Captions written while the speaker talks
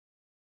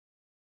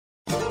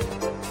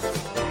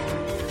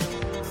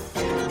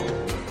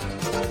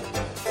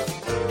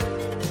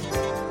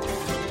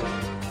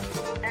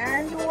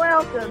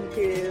Welcome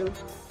to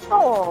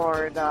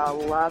For the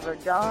Love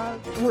of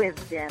Dogs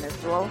with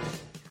Janice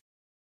Wolf.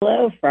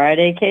 Hello,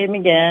 Friday came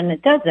again.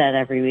 It does that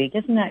every week.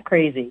 Isn't that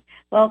crazy?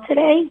 Well,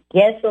 today,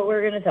 guess what we're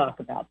going to talk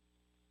about?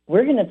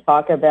 We're going to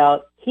talk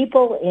about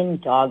people in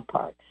dog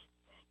parks.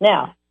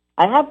 Now,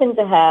 I happen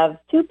to have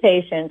two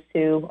patients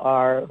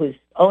whose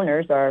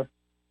owners are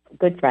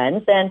good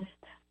friends, and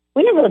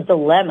we have a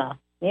dilemma.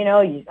 You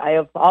know, I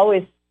have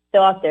always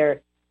thought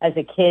there as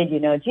a kid,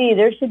 gee,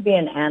 there should be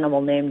an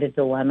animal named a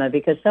dilemma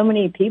because so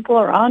many people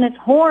are on its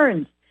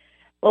horns.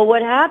 Well,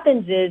 what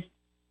happens is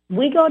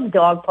we go to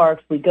dog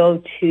parks, we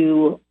go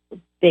to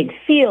big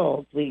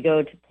fields, we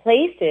go to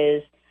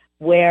places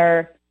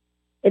where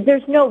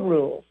there's no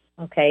rules.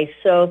 Okay,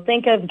 so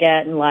think of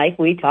getting, like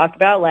we talked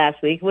about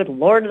last week with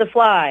Lord of the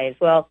Flies.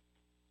 Well,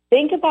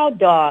 think about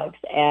dogs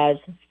as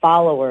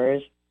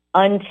followers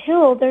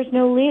until there's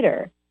no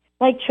leader,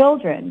 like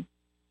children.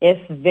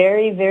 If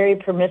very, very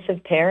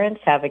permissive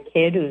parents have a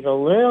kid who's a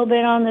little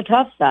bit on the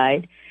tough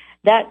side,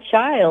 that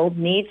child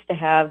needs to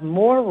have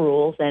more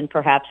rules than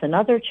perhaps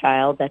another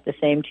child that the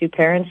same two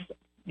parents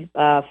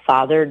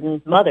fathered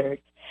and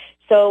mothered.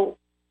 So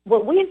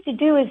what we have to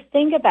do is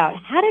think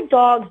about, how do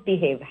dogs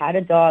behave? How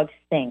do dogs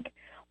think?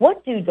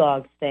 What do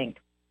dogs think?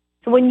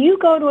 So when you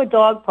go to a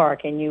dog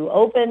park and you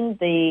open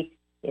the,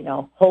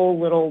 whole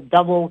little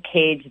double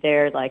cage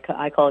there, like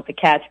I call it the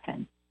catch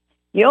pen,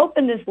 you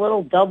open this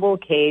little double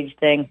cage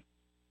thing,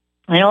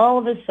 and all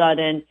of a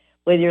sudden,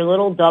 with your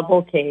little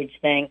double cage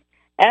thing,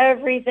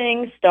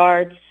 everything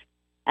starts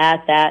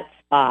at that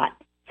spot.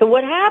 So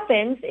what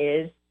happens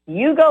is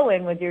you go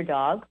in with your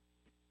dog.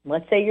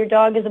 Let's say your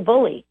dog is a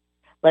bully.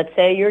 Let's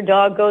say your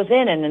dog goes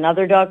in and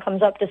another dog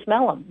comes up to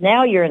smell him.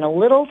 Now you're in a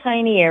little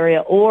tiny area,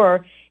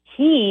 or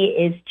he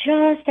is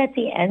just at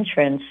the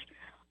entrance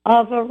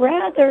of a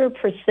rather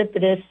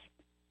precipitous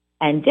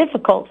and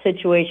difficult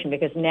situation,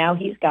 because now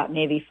he's got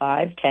maybe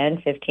 5,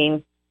 10,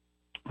 15,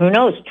 who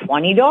knows,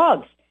 20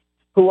 dogs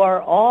who are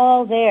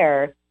all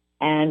there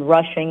and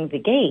rushing the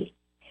gate.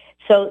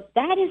 So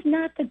that is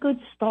not the good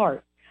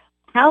start.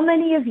 How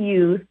many of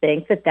you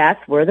think that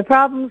that's where the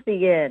problems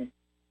begin?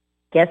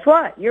 Guess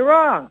what? You're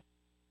wrong.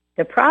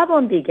 The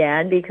problem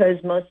began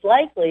because most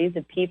likely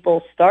the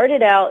people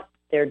started out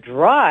their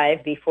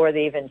drive before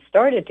they even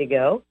started to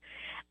go,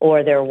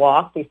 or their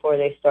walk before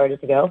they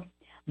started to go,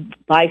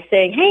 by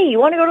saying, hey, you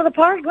want to go to the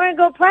park? You want to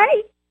go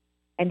play?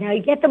 And now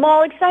you get them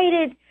all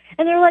excited,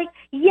 and they're like,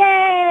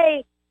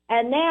 yay!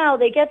 And now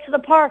they get to the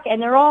park,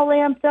 and they're all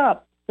amped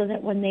up, so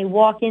that when they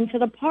walk into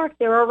the park,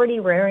 they're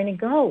already raring to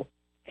go.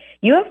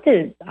 You have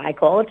to, I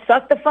call it,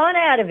 suck the fun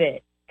out of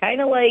it.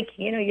 Kind of like,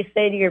 you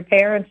say to your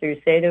parents or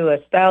you say to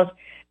a spouse,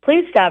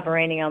 please stop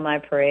raining on my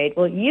parade.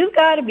 Well, you've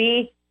got to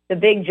be the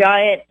big,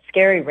 giant,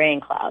 scary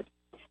rain cloud.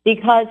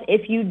 Because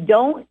if you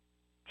don't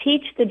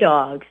teach the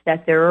dogs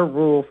that there are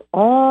rules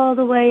all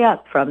the way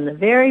up from the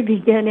very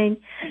beginning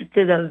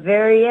to the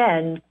very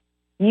end,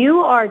 you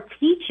are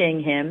teaching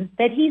him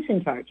that he's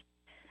in charge.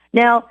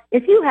 Now,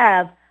 if you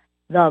have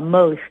the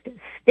most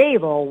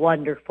stable,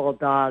 wonderful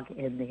dog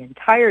in the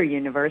entire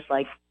universe,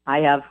 like I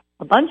have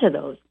a bunch of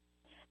those,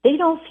 they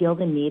don't feel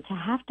the need to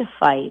have to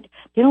fight.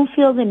 They don't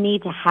feel the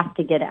need to have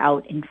to get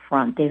out in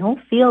front. They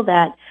don't feel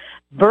that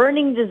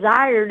burning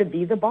desire to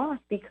be the boss,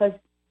 because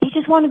they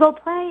just want to go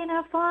play and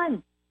have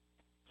fun.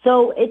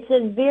 So it's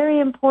a very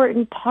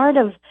important part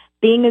of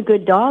being a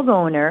good dog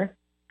owner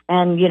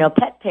and,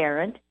 pet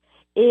parent,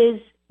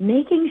 is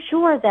making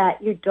sure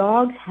that your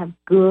dogs have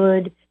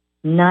good,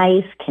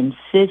 nice,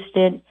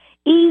 consistent,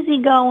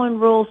 easygoing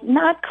rules,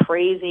 not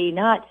crazy,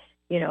 not,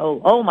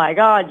 oh my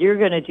God, you're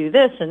going to do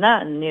this and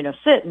that and,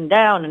 sitting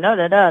down and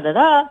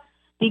da-da-da-da-da,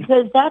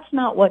 because that's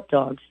not what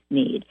dogs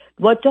need.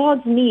 What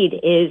dogs need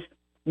is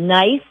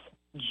nice,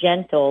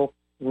 gentle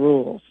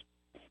rules.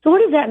 So what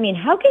does that mean?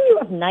 How can you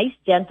have nice,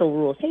 gentle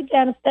rules? Hey,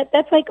 Janice,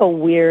 that's like a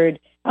weird,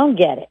 I don't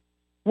get it.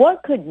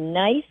 What could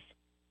nice,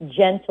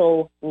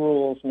 gentle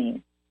rules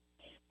mean?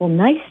 Well,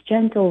 nice,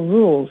 gentle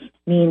rules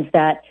means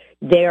that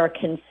they are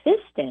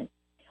consistent,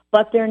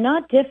 but they're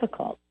not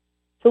difficult.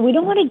 So we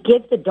don't want to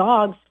give the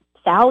dogs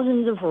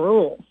thousands of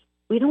rules.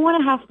 We don't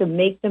want to have to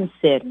make them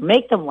sit,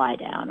 make them lie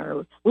down,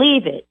 or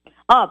leave it,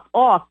 up,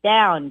 off,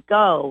 down,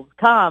 go,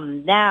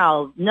 come,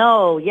 now,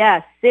 no,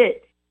 yes,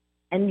 sit.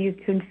 And you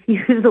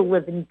confuse the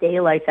living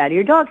daylights out of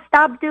your dog.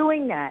 Stop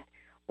doing that.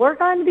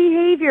 Work on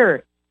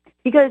behavior.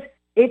 Because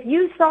if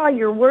you saw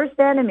your worst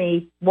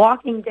enemy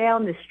walking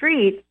down the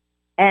street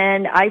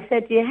and I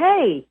said to you,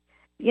 hey,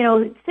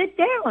 sit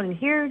down,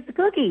 here's the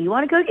cookie. You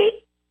want a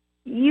cookie?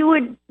 You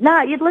would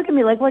not. You'd look at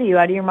me like, what are you,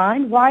 out of your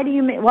mind? Why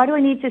do I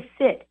need to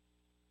sit?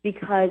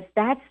 Because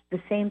that's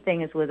the same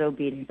thing as with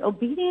obedience.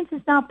 Obedience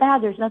is not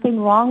bad. There's nothing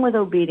wrong with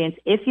obedience.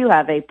 If you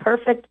have a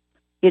perfect,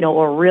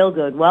 or real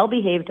good,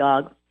 well-behaved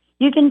dog,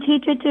 you can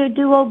teach it to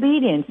do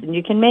obedience, and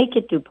you can make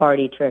it do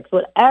party tricks,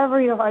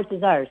 whatever your heart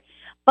desires.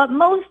 But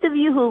most of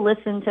you who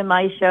listen to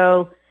my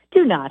show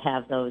do not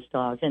have those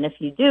dogs. And if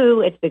you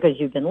do, it's because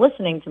you've been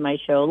listening to my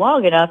show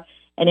long enough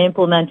and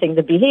implementing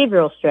the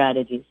behavioral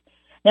strategies.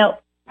 Now,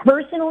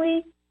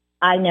 personally,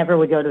 I never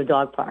would go to a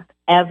dog park,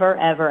 ever,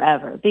 ever,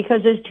 ever,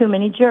 because there's too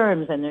many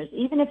germs, and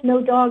even if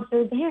no dogs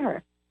are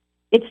there,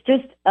 it's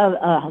just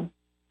a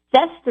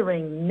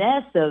festering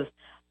mess of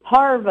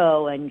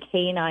parvo and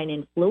canine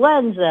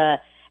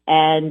influenza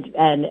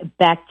and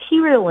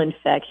bacterial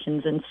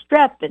infections and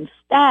strep and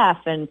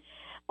staph and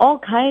all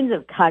kinds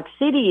of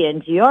coccidia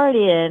and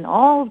giardia and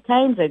all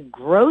kinds of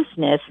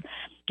grossness.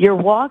 You're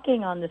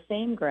walking on the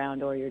same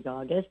ground, or your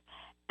dog is,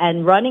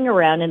 and running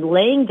around and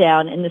laying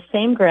down in the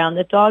same ground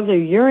that dogs are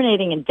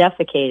urinating and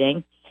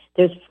defecating.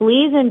 There's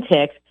fleas and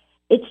ticks.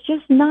 It's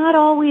just not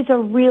always a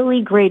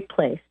really great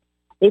place.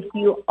 If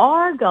you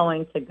are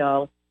going to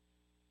go,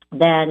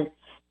 then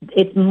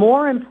it's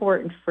more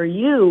important for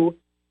you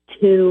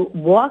to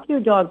walk your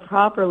dog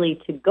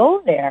properly to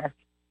go there,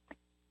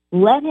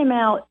 let him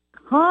out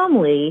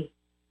calmly,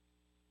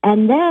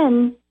 and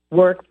then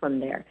work from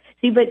there.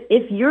 See, but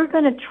if you're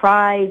going to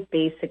try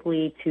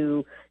basically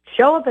to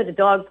show up at a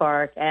dog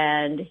park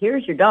and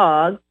here's your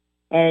dog,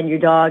 and your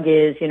dog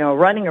is,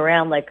 running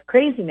around like a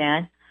crazy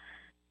man,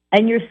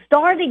 and you're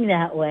starting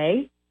that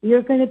way,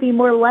 you're going to be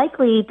more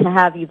likely to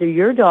have either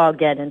your dog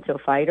get into a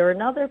fight or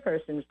another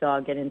person's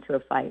dog get into a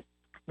fight.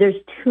 There's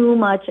too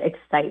much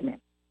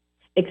excitement.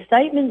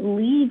 Excitement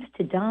leads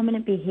to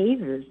dominant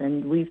behaviors,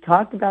 and we've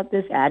talked about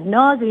this ad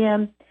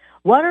nauseum.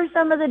 What are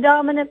some of the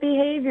dominant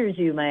behaviors,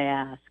 you may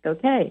ask?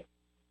 Okay,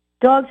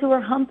 dogs who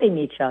are humping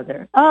each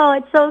other. Oh,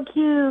 it's so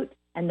cute.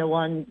 And the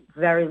one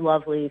very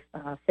lovely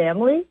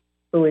family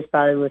who is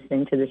probably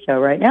listening to the show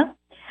right now,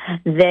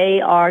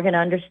 they are going to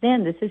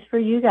understand this is for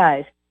you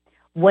guys.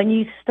 When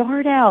you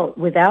start out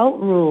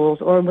without rules,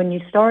 or when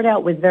you start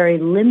out with very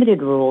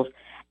limited rules,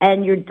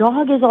 and your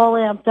dog is all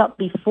amped up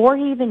before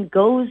he even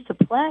goes to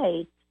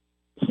play,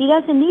 he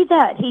doesn't need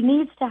that. He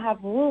needs to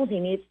have rules.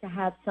 He needs to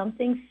have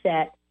something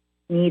set.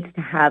 He needs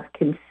to have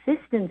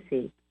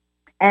consistency.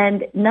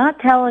 And not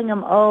telling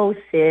him, oh,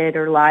 sit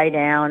or lie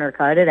down or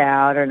cut it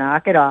out or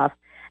knock it off,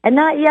 and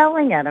not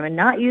yelling at him and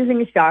not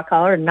using a shock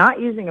collar,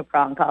 not using a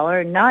prong collar,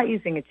 and not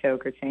using a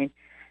choker chain.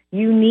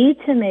 You need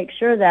to make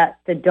sure that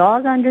the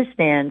dog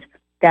understands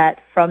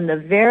that from the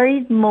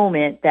very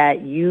moment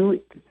that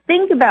you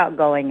think about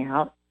going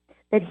out,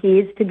 that he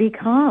is to be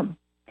calm.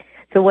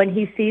 So when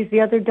he sees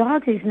the other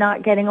dogs, he's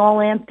not getting all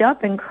amped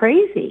up and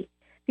crazy,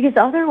 because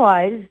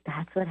otherwise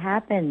that's what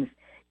happens.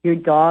 Your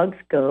dogs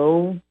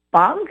go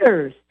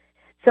bonkers.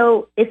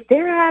 So if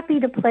they're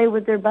happy to play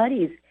with their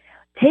buddies,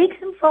 take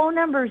some phone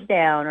numbers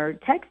down or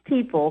text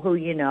people who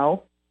you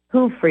know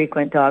who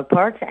frequent dog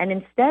parks, and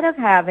instead of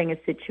having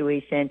a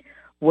situation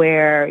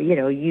where,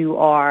 you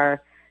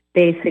are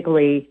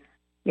basically,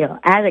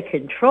 out of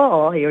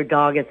control, your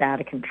dog is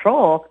out of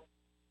control,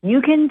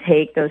 you can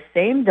take those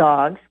same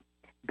dogs,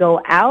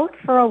 go out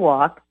for a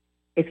walk.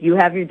 If you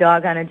have your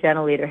dog on a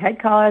gentle leader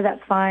head collar,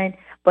 that's fine.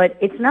 But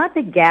it's not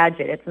the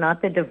gadget. It's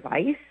not the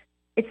device.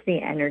 It's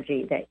the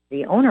energy that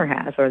the owner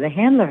has or the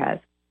handler has.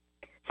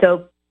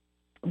 So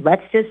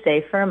let's just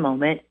say for a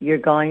moment you're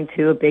going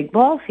to a big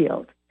ball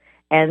field,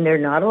 and there are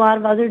not a lot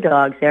of other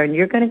dogs there, and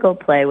you're going to go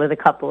play with a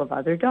couple of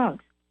other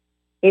dogs.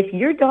 If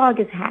your dog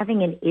is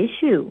having an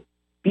issue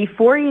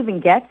before he even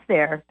gets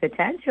there,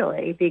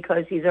 potentially,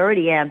 because he's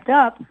already amped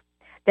up,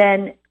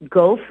 then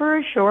go for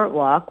a short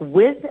walk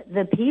with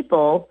the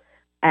people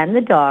and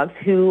the dogs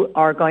who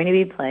are going to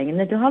be playing in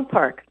the dog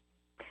park.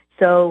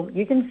 So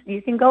you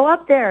can go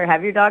up there,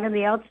 have your dog on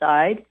the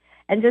outside,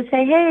 and just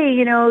say, hey,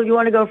 you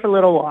want to go for a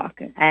little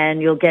walk,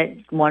 and you'll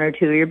get one or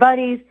two of your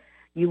buddies.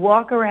 You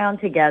walk around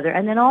together,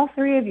 and then all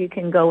three of you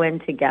can go in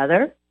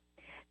together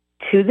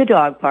to the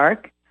dog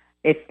park,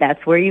 if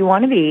that's where you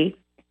want to be,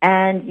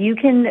 and you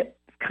can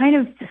kind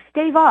of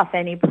stave off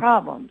any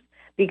problems,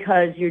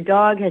 because your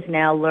dog has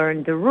now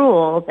learned the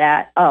rule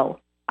that, oh,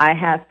 I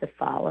have to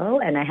follow,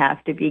 and I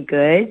have to be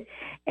good,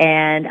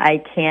 and I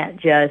can't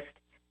just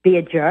be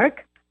a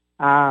jerk.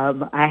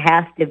 I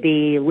have to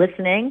be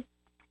listening,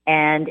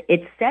 and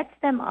it sets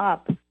them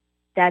up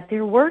that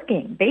they're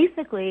working.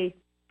 Basically,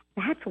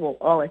 that's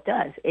all it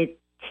does. It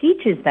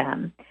teaches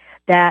them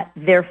that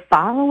they're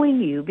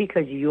following you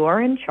because you're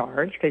in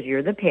charge, because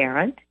you're the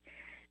parent.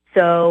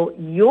 So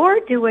you're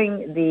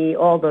doing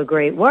all the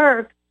great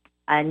work,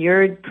 and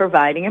you're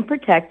providing and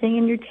protecting,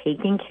 and you're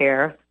taking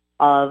care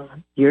of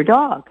your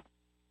dog.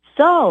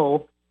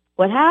 So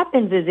what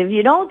happens is if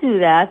you don't do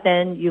that,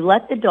 then you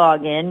let the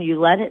dog in,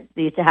 you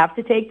have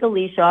to take the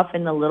leash off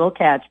in the little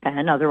catch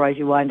pen, otherwise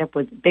you wind up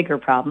with bigger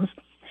problems.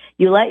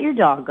 You let your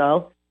dog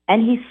go,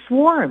 and he's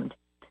swarmed.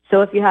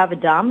 So if you have a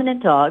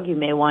dominant dog, you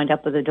may wind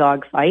up with a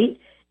dog fight.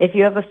 If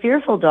you have a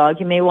fearful dog,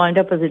 you may wind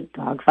up with a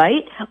dog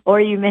fight, or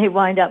you may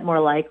wind up more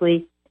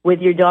likely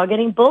with your dog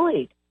getting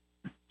bullied.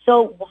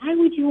 So why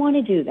would you want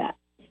to do that?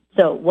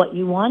 So what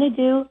you want to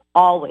do,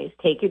 always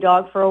take your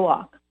dog for a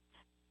walk.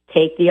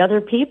 Take the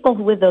other people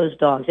with those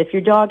dogs. If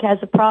your dog has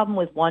a problem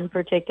with one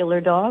particular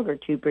dog or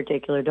two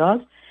particular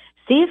dogs,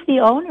 see if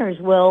the owners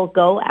will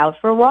go out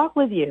for a walk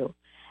with you.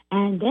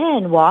 And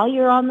then while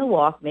you're on the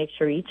walk, make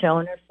sure each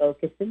owner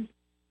focuses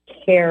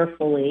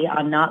carefully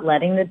on not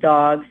letting the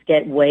dogs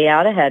get way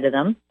out ahead of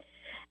them.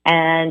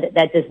 And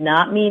that does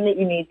not mean that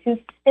you need to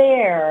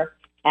stare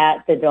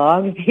at the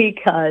dog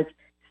because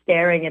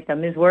staring at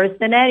them is worse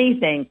than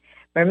anything.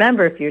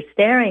 Remember, if you're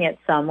staring at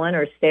someone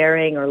or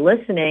staring or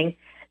listening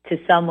to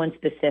someone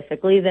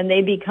specifically, then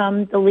they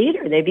become the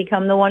leader. They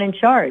become the one in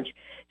charge.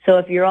 So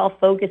if you're all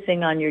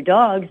focusing on your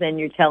dogs and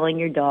you're telling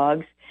your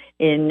dogs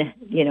in,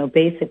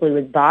 basically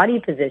with body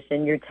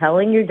position, you're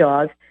telling your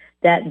dogs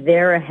that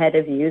they're ahead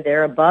of you,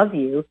 they're above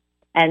you,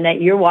 and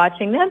that you're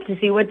watching them to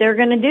see what they're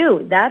going to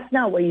do. That's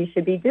not what you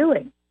should be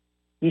doing.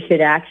 You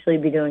should actually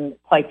be doing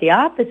quite the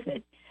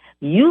opposite.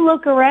 You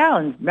look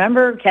around.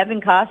 Remember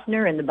Kevin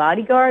Costner in The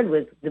Bodyguard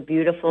with the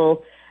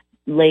beautiful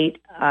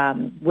late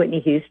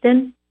Whitney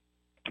Houston?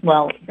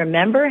 Well,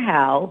 remember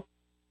how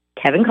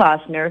Kevin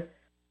Costner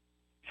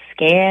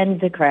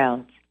scanned the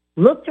crowds,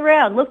 looked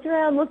around.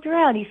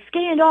 He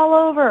scanned all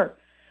over.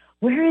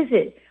 Where is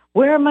it?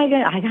 Where am I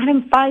going? I got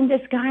to find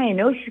this guy. I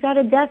know she's got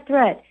a death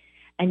threat.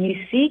 And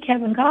you see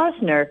Kevin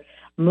Costner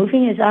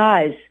moving his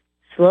eyes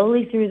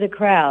slowly through the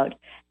crowd,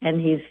 and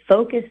he's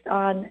focused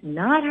on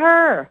not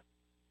her,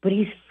 but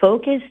he's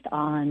focused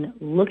on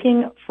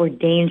looking for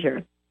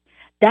danger.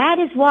 That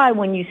is why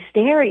when you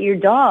stare at your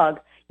dog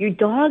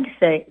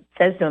says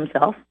to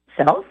himself,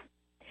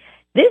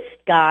 this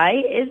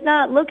guy is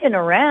not looking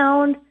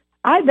around.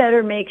 I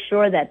better make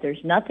sure that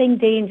there's nothing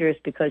dangerous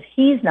because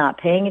he's not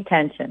paying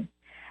attention.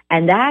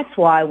 And that's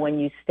why when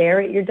you stare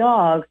at your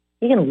dog,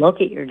 you can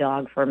look at your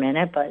dog for a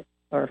minute,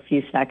 or a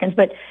few seconds,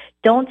 but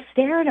don't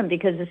stare at them,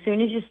 because as soon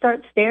as you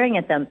start staring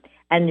at them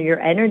and your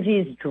energy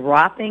is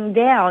dropping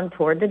down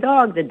toward the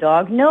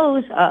dog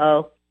knows,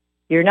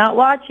 you're not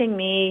watching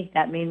me.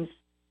 That means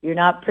you're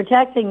not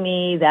protecting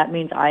me. That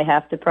means I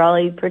have to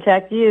probably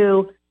protect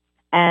you.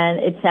 And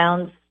it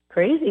sounds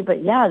crazy,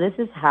 but yeah, this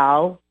is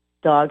how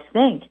dogs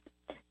think.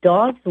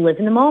 Dogs live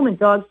in the moment.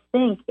 Dogs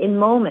think in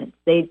moments.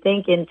 They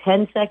think in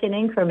 10-second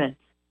increments,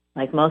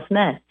 like most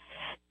men.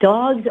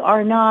 Dogs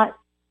are not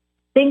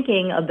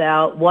thinking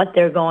about what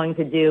they're going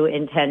to do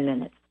in 10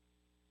 minutes.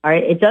 All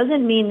right. It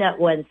doesn't mean that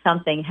when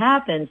something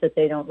happens that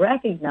they don't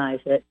recognize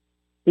it,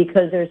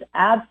 because there's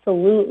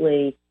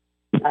absolutely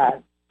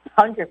 100%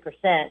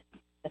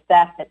 the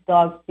fact that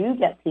dogs do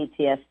get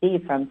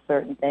PTSD from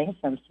certain things,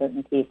 from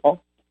certain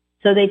people.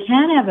 So they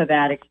can have a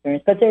bad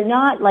experience, but they're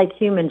not like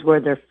humans where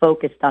they're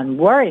focused on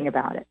worrying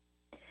about it.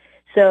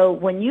 So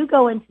when you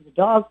go into the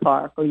dog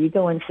park or you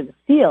go into the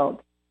field,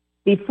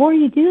 before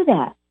you do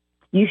that,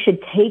 you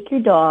should take your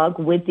dog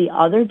with the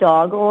other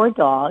dog or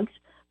dogs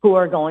who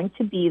are going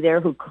to be there,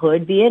 who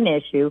could be an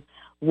issue,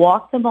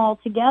 walk them all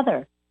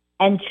together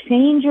and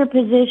change your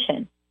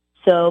position.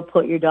 So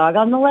put your dog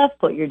on the left,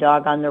 put your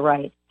dog on the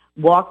right.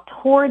 Walk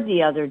toward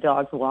the other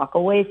dogs, walk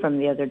away from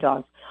the other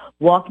dogs.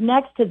 Walk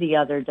next to the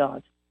other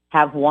dogs.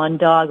 Have one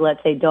dog,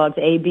 let's say dogs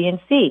A, B, and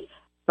C.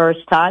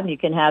 First time you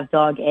can have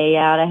dog A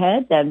out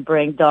ahead, then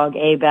bring dog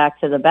A back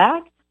to the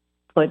back,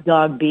 put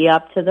dog B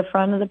up to the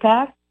front of the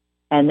pack,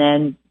 and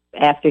then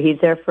after he's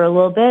there for a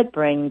little bit,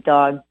 bring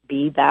dog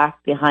B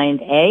back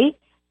behind A,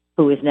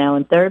 who is now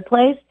in third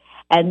place,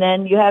 and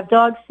then you have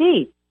dog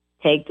C.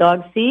 Take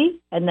dog C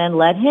and then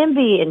let him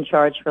be in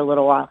charge for a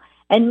little while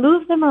and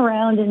move them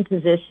around in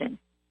position.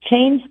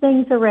 Change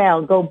things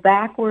around. Go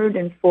backward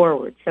and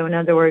forward. So in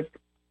other words,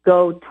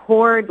 go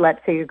toward,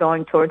 let's say you're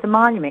going towards the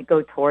monument.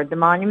 Go toward the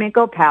monument,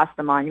 go past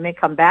the monument,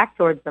 come back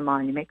towards the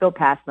monument, go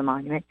past the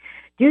monument.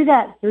 Do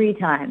that 3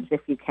 times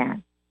if you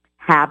can.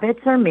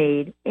 Habits are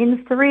made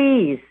in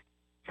threes.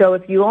 So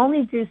if you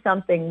only do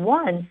something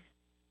once,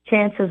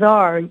 chances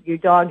are your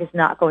dog is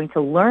not going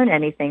to learn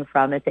anything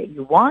from it that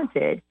you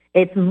wanted.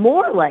 It's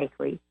more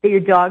likely that your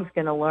dog's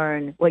going to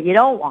learn what you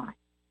don't want.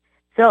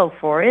 So,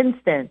 for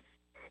instance,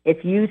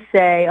 if you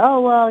say,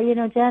 oh, well,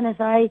 Janice,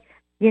 I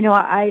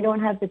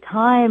don't have the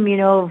time,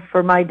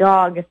 for my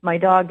dog. If my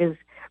dog is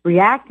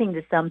reacting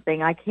to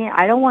something, I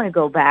don't want to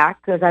go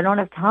back because I don't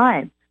have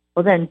time.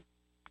 Well, then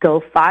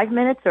go 5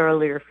 minutes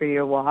earlier for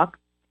your walk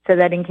so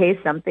that in case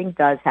something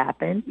does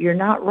happen, you're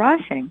not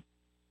rushing.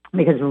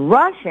 Because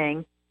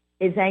rushing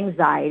is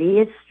anxiety,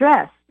 it's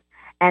stress.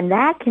 And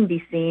that can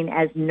be seen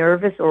as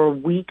nervous or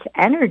weak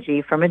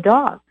energy from a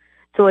dog.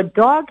 So a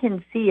dog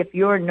can see if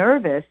you're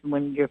nervous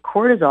when you're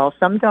cortisol.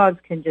 Some dogs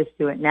can just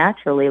do it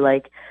naturally,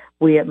 like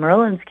we at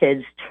Merlin's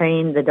Kids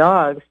train the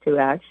dogs to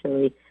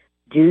actually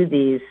do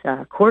these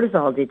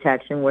cortisol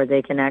detection where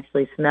they can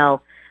actually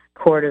smell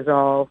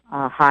cortisol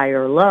high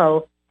or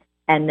low.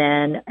 And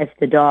then if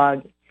the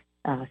dog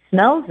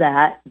smells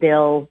that,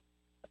 they'll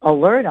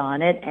alert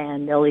on it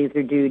and they'll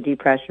either do deep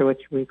pressure,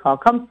 which we call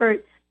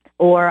comfort,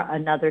 or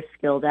another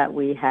skill that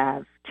we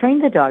have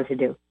trained the dog to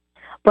do.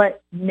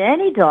 But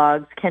many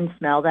dogs can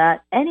smell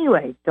that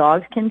anyway.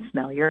 Dogs can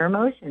smell your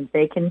emotions.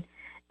 They can,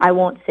 I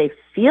won't say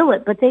feel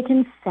it, but they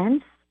can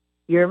sense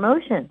your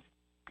emotions.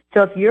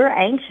 So if you're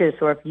anxious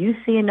or if you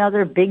see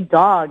another big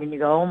dog and you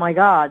go, oh my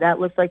God, that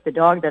looks like the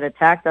dog that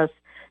attacked us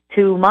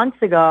 2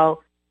 months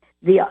ago,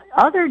 the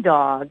other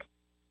dog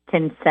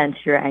can sense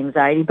your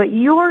anxiety, but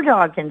your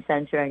dog can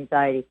sense your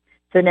anxiety.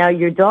 So now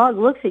your dog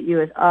looks at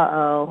you as,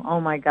 oh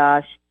my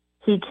gosh,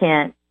 he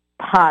can't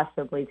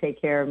possibly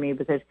take care of me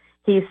because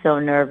he's so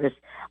nervous.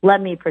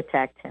 Let me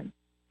protect him.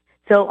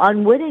 So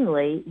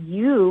unwittingly,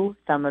 you,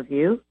 some of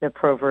you, the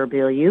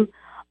proverbial you,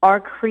 are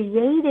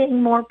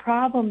creating more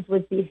problems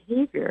with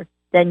behavior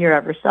than you're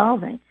ever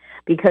solving,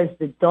 because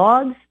the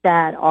dogs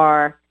that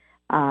are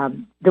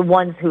the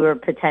ones who are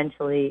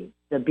potentially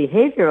the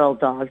behavioral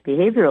dogs,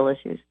 behavioral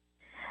issues,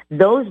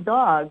 those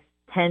dogs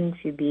tend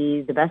to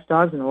be the best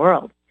dogs in the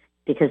world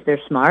because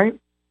they're smart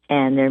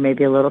and they're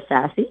maybe a little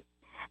sassy,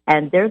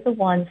 and they're the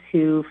ones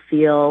who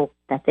feel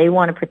that they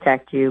want to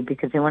protect you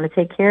because they want to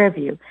take care of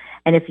you.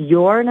 And if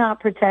you're not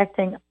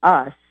protecting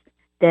us,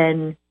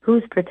 then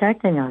who's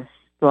protecting us?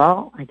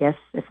 Well, I guess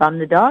if I'm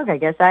the dog, I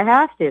guess I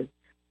have to.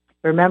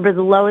 Remember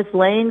the Lois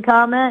Lane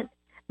comment?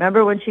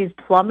 Remember when she's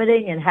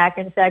plummeting and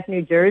Hackensack,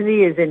 New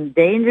Jersey is in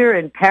danger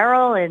and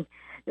peril and,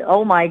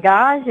 oh my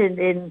gosh,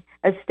 in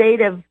a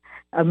state of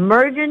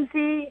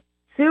emergency?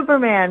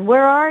 Superman,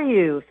 where are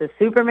you? So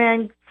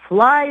Superman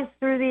flies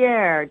through the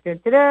air,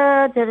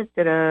 da-da-da,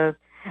 da-da-da-da,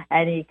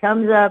 and he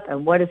comes up,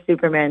 and what does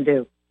Superman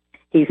do?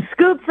 He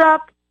scoops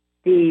up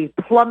the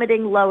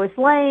plummeting Lois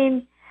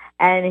Lane,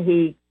 and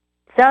he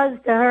says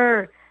to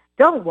her,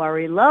 "Don't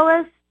worry,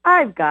 Lois,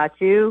 I've got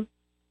you."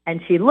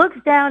 And she looks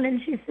down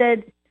and she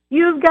said,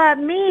 "You've got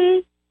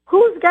me.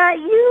 Who's got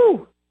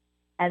you?"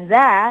 And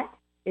that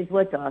is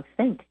what dogs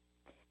think.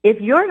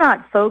 If you're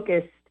not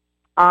focused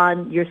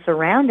on your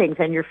surroundings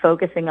and you're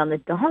focusing on the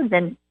dog,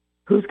 then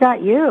who's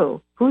got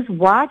you? Who's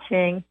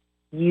watching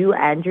you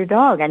and your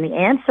dog? And the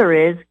answer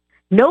is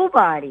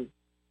nobody.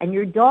 And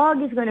your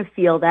dog is going to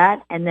feel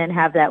that and then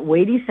have that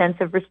weighty sense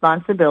of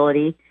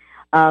responsibility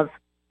of,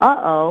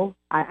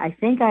 I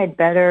think I'd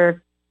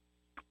better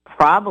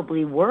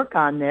probably work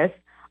on this.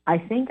 I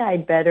think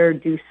I'd better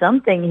do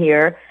something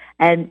here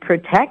and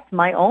protect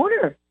my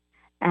owner.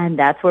 And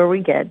that's where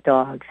we get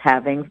dogs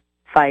having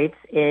fights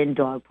in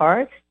dog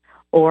parks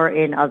or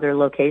in other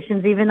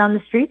locations, even on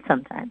the street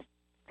sometimes.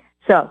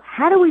 So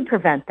how do we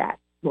prevent that?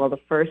 Well, the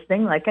first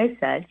thing, like I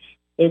said,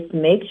 is to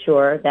make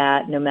sure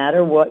that no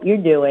matter what you're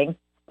doing,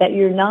 that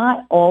you're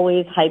not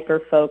always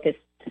hyper-focused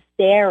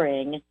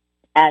staring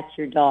at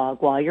your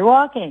dog while you're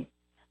walking.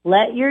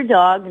 Let your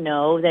dog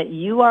know that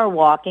you are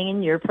walking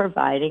and you're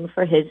providing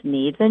for his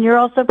needs, and you're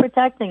also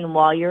protecting him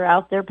while you're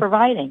out there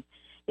providing.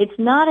 It's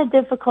not a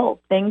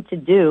difficult thing to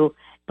do,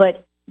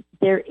 but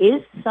there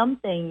is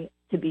something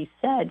to be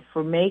said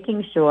for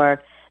making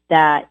sure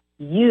that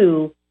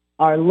you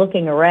are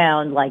looking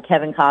around like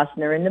Kevin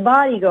Costner in The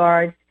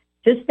Bodyguard.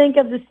 Just think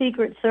of the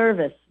Secret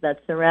Service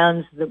that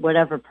surrounds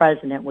whatever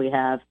president we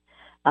have.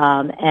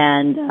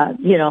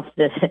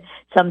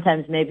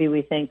 Sometimes maybe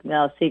we think,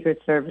 well,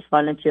 Secret Service,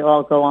 why don't you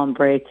all go on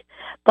break?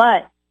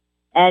 But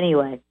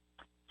anyway,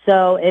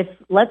 so if,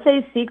 let's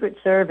say, Secret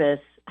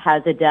Service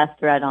has a death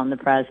threat on the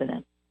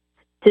president,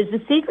 does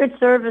the Secret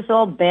Service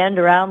all band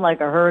around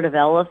like a herd of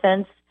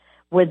elephants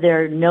with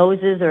their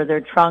noses or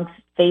their trunks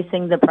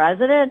facing the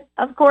president?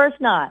 Of course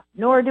not,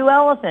 nor do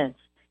elephants.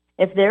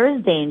 If there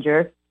is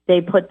danger,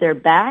 they put their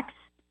backs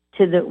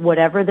to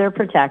whatever they're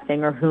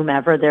protecting or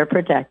whomever they're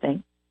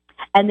protecting,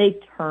 and they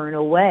turn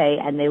away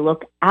and they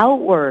look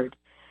outward.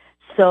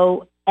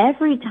 So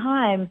every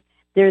time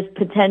there's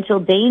potential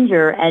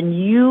danger and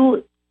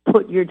you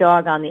put your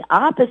dog on the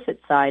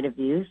opposite side of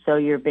you, so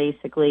you're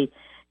basically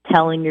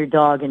telling your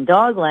dog in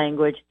dog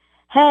language,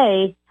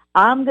 hey,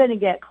 I'm going to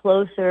get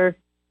closer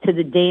to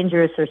the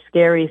dangerous or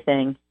scary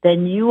thing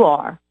than you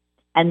are.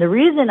 And the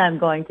reason I'm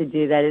going to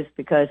do that is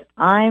because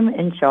I'm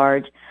in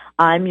charge.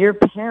 I'm your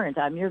parent.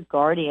 I'm your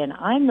guardian.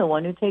 I'm the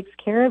one who takes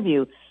care of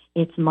you.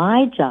 It's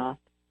my job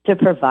to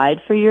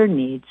provide for your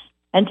needs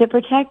and to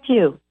protect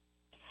you.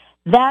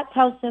 That's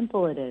how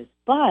simple it is.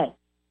 But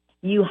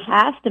you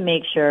have to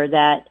make sure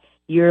that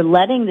you're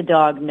letting the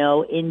dog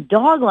know in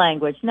dog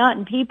language, not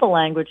in people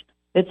language.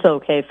 It's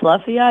okay,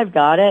 Fluffy, I've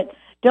got it.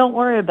 Don't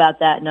worry about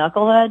that,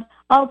 knucklehead.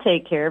 I'll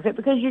take care of it,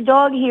 because your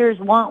dog hears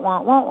want,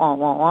 want, want, want,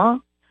 want,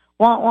 want,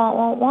 want, want,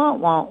 want, want,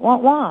 want,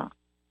 want, want.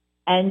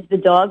 And the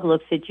dog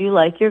looks at you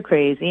like you're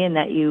crazy and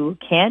that you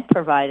can't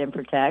provide and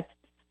protect.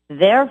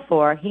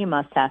 Therefore, he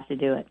must have to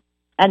do it.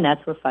 And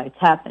that's where fights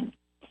happen.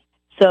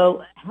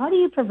 So how do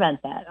you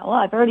prevent that? Well,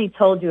 I've already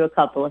told you a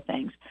couple of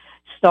things.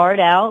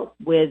 Start out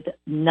with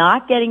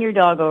not getting your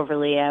dog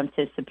overly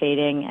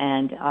anticipating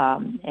and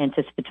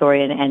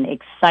anticipatory and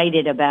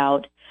excited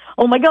about,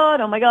 oh my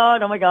God, I'm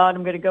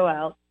going to go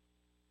out.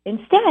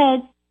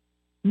 Instead,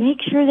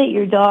 make sure that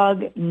your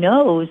dog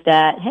knows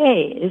that,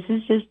 hey, this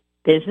is just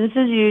business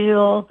as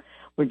usual.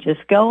 We're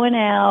just going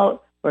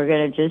out. We're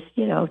going to just,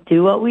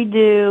 do what we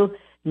do.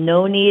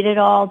 No need at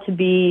all to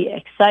be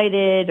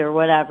excited or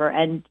whatever.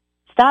 And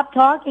stop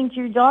talking to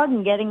your dog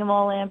and getting him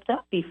all amped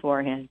up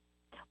beforehand.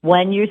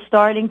 When you're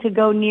starting to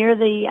go near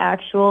the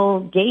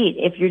actual gate,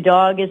 if your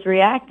dog is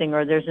reacting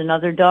or there's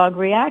another dog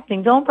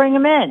reacting, don't bring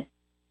him in.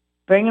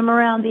 Bring him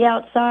around the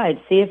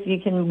outside. See if you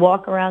can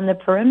walk around the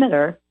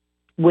perimeter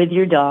with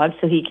your dog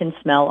so he can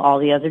smell all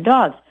the other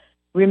dogs.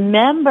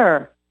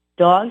 Remember,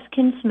 dogs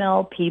can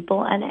smell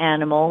people and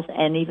animals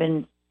and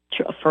even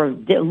for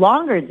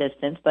longer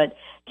distance, but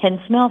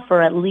can smell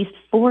for at least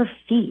 4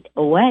 feet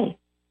away.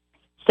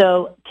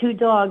 So 2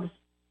 dogs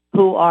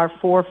who are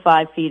 4 or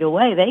 5 feet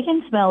away, they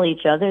can smell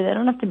each other. They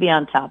don't have to be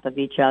on top of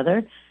each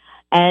other.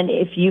 And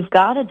if you've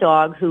got a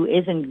dog who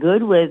isn't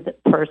good with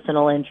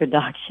personal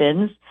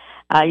introductions,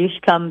 you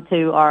should come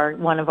to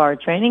one of our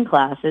training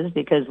classes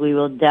because we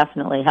will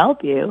definitely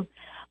help you.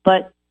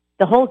 But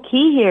the whole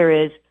key here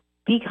is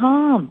be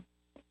calm,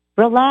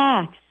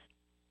 relax,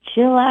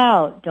 chill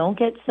out. Don't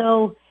get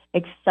so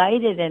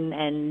excited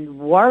and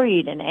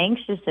worried and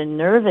anxious and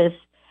nervous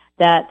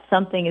that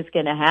something is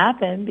going to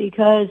happen,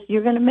 because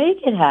you're going to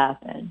make it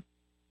happen.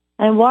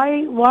 And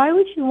why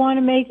would you want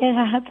to make it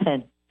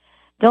happen?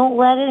 Don't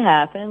let it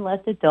happen.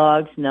 Let the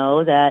dogs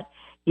know that,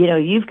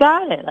 you've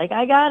got it. Like,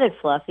 I got it,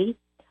 Fluffy.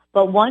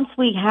 But once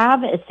we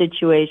have a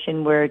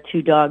situation where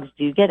 2 dogs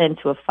do get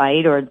into a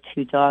fight or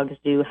 2 dogs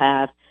do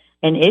have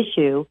an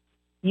issue,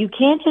 you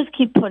can't just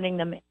keep putting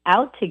them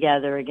out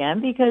together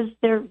again, because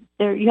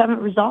you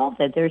haven't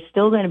resolved it. There's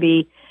still going to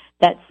be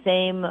that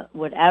same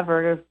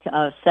whatever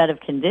set of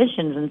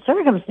conditions and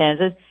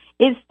circumstances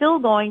is still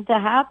going to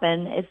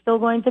happen. It's still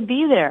going to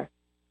be there.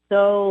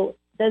 So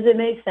does it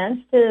make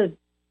sense to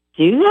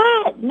do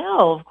that?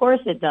 No, of course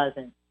it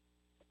doesn't.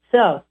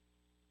 So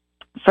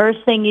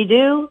first thing you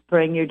do,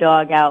 bring your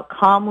dog out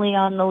calmly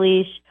on the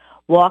leash,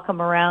 walk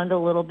him around a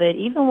little bit,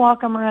 even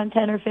walk him around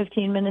 10 or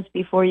 15 minutes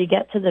before you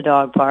get to the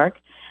dog park,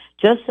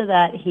 just so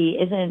that he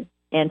isn't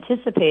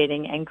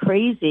anticipating and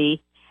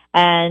crazy,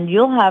 and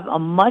you'll have a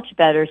much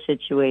better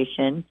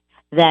situation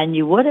than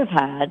you would have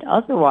had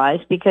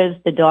otherwise, because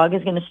the dog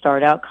is going to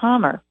start out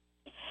calmer.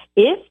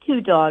 If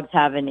 2 dogs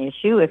have an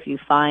issue, if you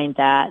find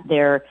that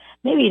they're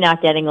maybe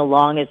not getting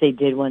along as they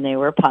did when they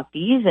were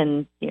puppies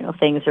and,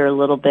 things are a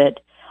little bit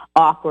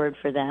awkward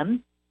for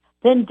them,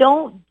 then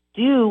don't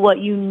do what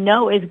you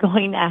know is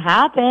going to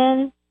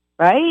happen,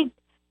 right?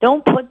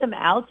 Don't put them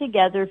out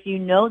together if you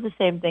know the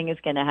same thing is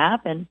going to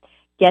happen.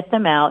 Get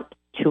them out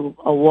to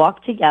a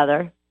walk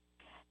together.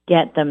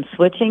 Get them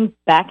switching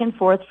back and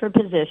forth for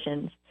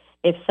positions.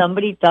 If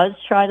somebody does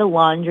try to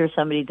lunge or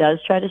somebody does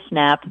try to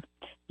snap,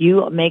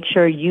 you make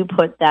sure you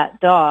put that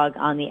dog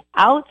on the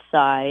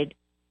outside,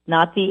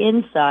 not the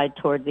inside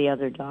toward the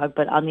other dog,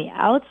 but on the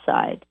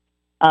outside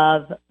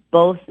of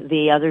both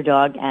the other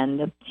dog and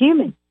the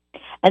human.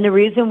 And the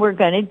reason we're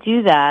going to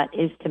do that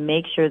is to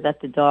make sure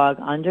that the dog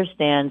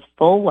understands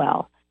full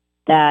well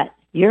that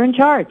you're in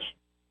charge,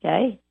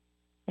 okay?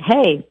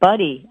 Hey,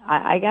 buddy,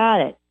 I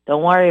got it.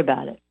 Don't worry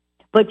about it.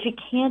 But you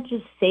can't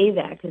just say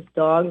that, because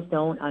dogs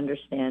don't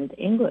understand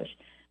English.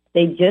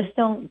 They just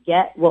don't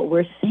get what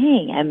we're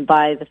saying. And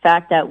by the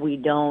fact that we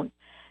don't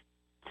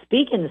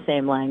speak in the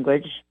same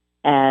language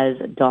as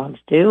dogs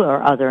do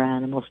or other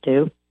animals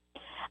do,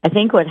 I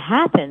think what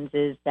happens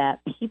is that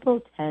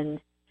people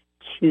tend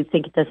to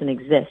think it doesn't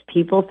exist.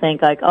 People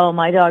think like, oh,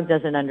 my dog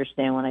doesn't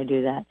understand when I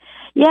do that.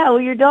 Yeah, well,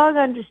 your dog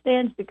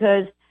understands,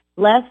 because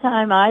last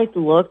time I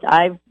looked,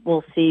 I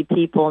will see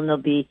people and they'll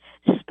be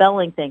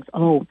spelling things.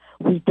 Oh,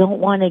 we don't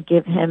want to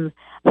give him,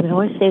 we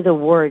always say the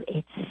word,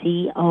 it's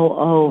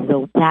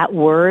C-O-O, that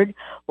word,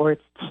 or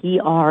it's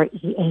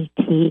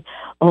T-R-E-A-T.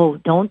 Oh,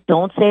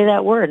 don't say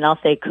that word. And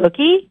I'll say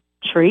cookie,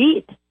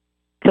 treat,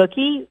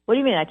 cookie. What do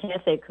you mean I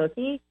can't say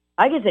cookie?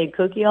 I can say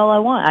cookie all I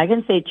want. I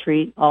can say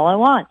treat all I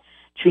want.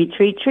 Treat,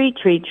 treat, treat,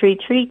 treat, treat,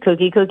 treat,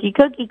 cookie, cookie,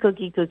 cookie,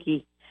 cookie,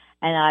 cookie.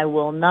 And I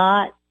will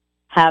not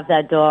have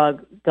that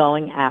dog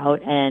going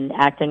out and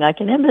acting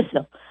like an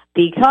imbecile,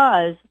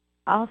 because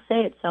I'll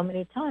say it so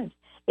many times.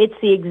 It's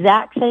the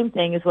exact same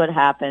thing as what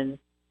happens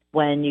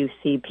when you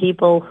see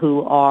people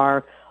who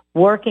are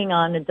working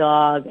on a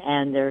dog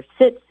and they're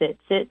sit, sit,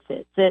 sit,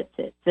 sit, sit,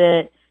 sit,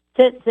 sit,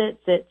 sit,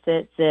 sit, sit,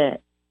 sit,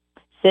 sit.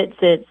 Sit,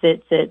 sit,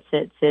 sit, sit,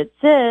 sit, sit,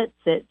 sit,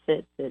 sit,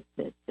 sit, sit,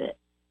 sit, sit.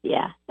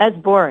 Yeah, that's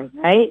boring,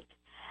 right?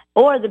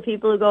 Or the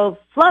people who go,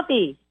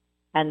 Fluffy,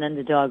 and then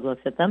the dog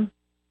looks at them.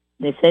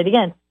 They say it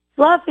again,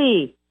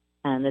 Fluffy,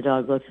 and the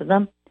dog looks at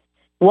them.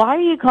 Why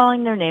are you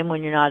calling their name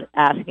when you're not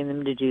asking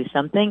them to do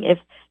something? If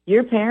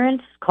your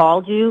parents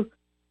called you,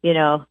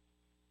 Janie,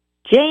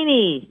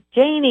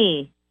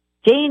 Janie,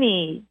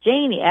 Janie,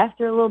 Janie,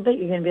 after a little bit,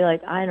 you're going to be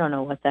like, I don't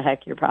know what the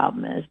heck your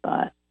problem is,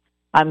 but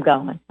I'm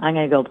going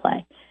to go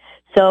play.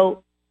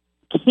 So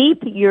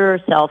keep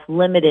yourself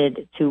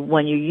limited to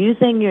when you're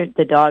using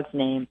the dog's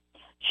name,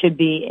 should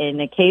be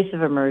in a case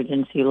of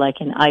emergency,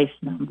 like an ICE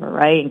number,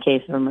 right, in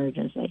case of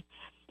emergency.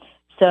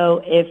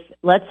 So if,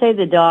 let's say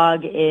the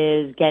dog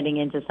is getting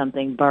into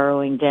something,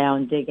 burrowing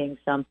down, digging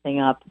something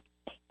up,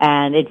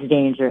 and it's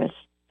dangerous,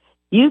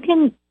 you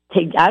can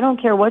take, I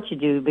don't care what you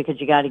do, because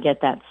you got to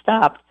get that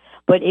stopped.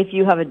 But if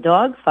you have a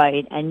dog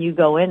fight and you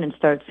go in and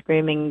start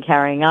screaming and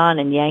carrying on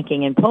and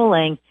yanking and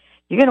pulling,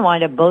 you're going to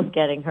wind up both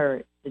getting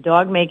hurt. The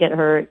dog may get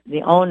hurt.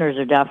 The owners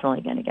are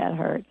definitely going to get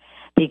hurt,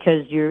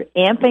 because you're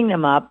amping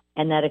them up,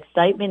 and that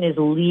excitement is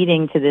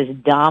leading to this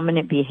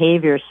dominant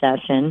behavior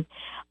session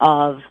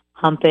of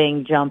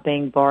humping,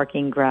 jumping,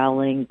 barking,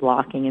 growling,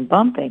 blocking, and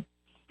bumping.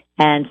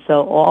 And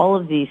so all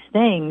of these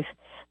things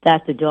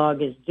that the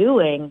dog is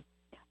doing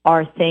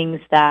are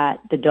things that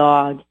the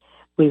dog,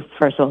 we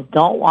first of all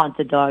don't want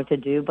the dog to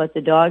do, but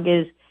the dog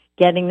is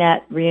getting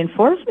that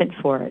reinforcement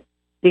for it.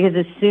 Because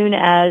as soon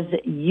as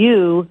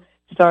you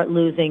start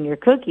losing your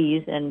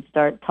cookies and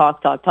start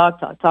talk,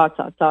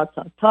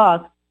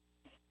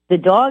 the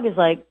dog is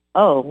like,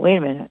 oh, wait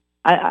a minute,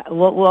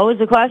 what was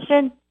the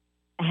question?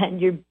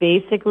 And you're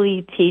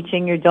basically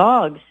teaching your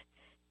dogs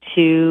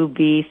to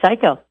be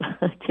psycho,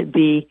 to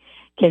be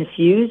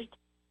confused,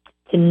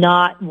 to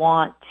not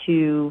want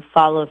to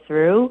follow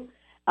through,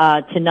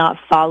 to not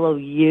follow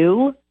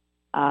you,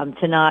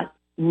 to not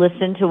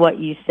listen to what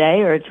you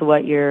say or to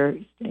what your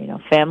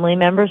family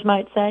members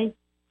might say.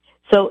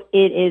 So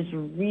it is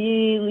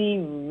really,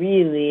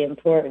 really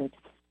important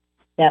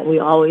that we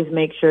always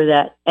make sure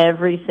that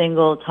every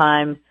single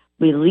time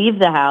we leave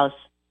the house,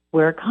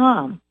 we're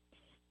calm.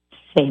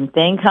 Same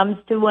thing comes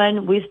to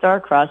when we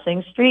start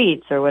crossing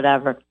streets or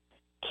whatever.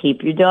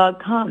 Keep your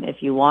dog calm.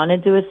 If you want to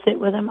do a sit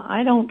with him,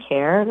 I don't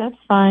care. That's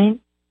fine.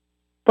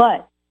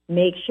 But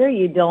make sure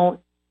you don't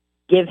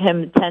give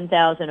him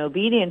 10,000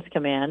 obedience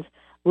commands.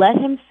 Let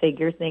him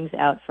figure things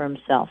out for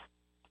himself.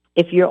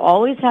 If you're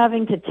always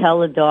having to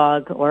tell a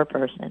dog or a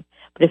person,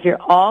 but if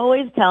you're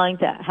always having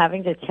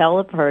to tell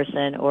a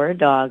person or a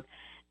dog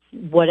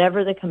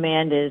whatever the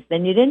command is,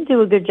 then you didn't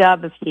do a good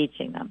job of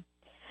teaching them.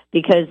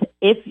 Because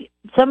if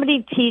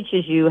somebody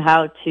teaches you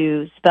how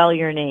to spell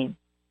your name,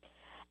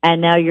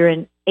 and now you're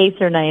in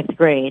 8th or 9th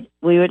grade,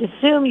 we would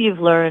assume you've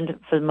learned,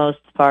 for the most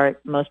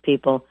part, most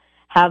people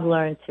have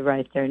learned to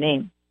write their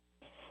name.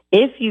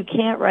 If you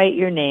can't write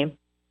your name,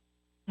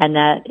 and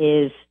that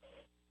is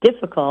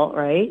difficult,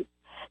 right,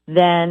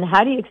 then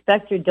how do you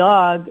expect your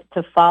dog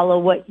to follow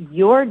what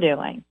you're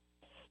doing?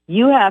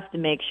 You have to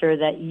make sure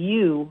that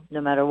you,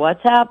 no matter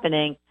what's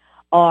happening,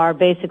 are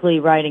basically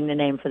writing the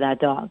name for that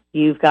dog.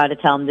 You've got to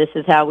tell them, this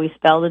is how we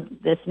spell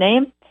this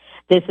name.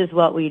 This is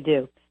what we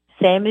do.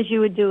 Same as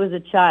you would do as a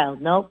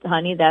child. Nope,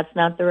 honey, that's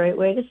not the right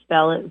way to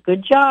spell it.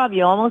 Good job.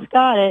 You almost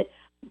got it.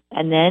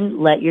 And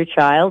then let your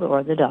child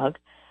or the dog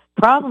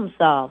problem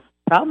solve.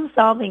 Problem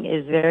solving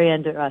is very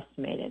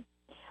underestimated.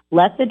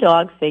 Let the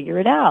dog figure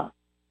it out.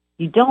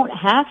 You don't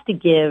have to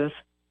give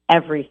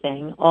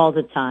everything all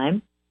the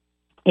time.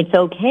 It's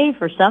okay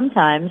for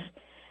sometimes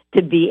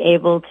to be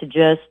able to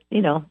just,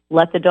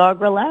 let the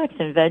dog relax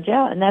and veg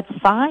out, and that's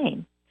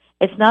fine.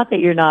 It's not that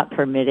you're not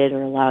permitted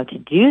or allowed to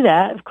do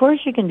that. Of course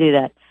you can do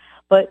that.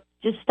 But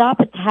just stop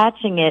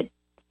attaching it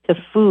to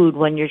food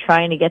when you're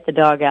trying to get the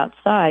dog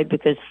outside,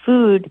 because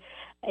food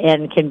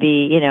can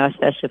be,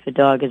 especially if a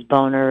dog is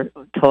bone or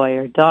toy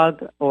or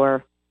dog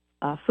or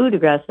food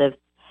aggressive,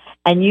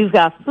 and you've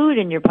got food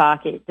in your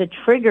pocket, the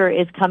trigger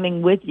is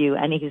coming with you,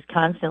 and he's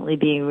constantly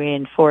being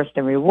reinforced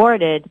and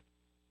rewarded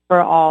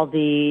for all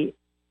the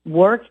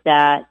work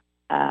that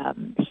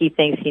he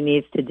thinks he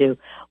needs to do.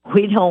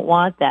 We don't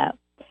want that.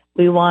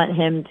 We want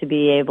him to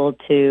be able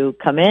to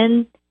come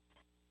in,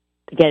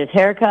 get his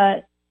hair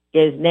cut,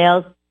 get his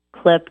nails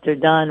clipped or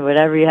done,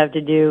 whatever you have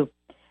to do,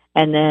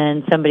 and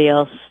then somebody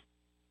else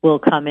will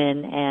come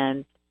in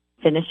and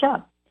finish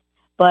up.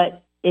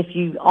 But if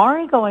you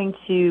aren't going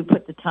to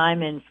put the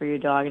time in for your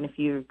dog, and if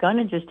you're going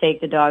to just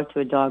take the dog to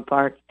a dog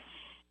park,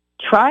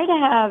 try to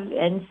have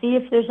and see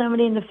if there's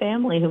somebody in the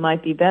family who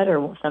might be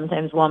better.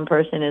 Sometimes one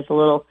person is a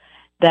little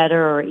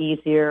better or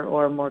easier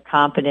or more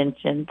competent,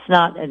 and it's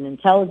not an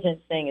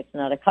intelligence thing, it's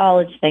not a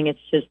college thing, it's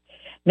just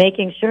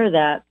making sure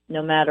that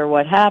no matter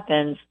what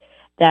happens,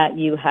 that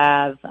you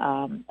have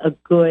a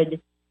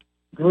good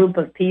group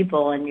of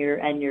people, and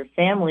your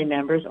family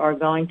members are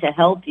going to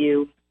help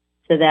you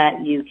so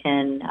that you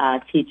can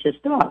teach this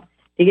dog.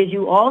 Because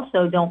you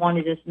also don't want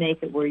to just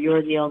make it where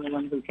you're the only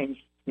one who can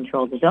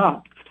control the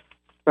dog,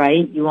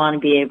 right? You want to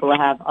be able to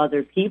have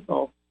other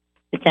people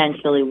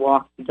potentially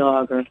walk the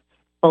dog or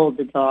hold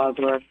the dog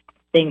or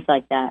things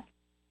like that.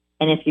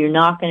 And if you're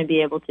not going to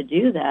be able to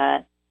do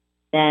that,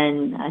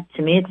 then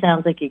to me it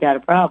sounds like you got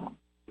a problem.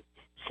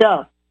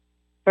 So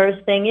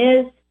first thing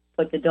is,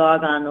 put the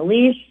dog on the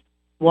leash,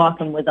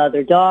 walk him with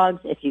other dogs.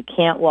 If you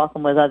can't walk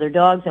him with other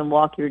dogs, then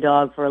walk your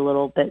dog for a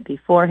little bit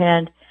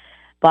beforehand.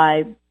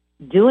 By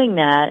doing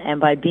that and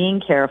by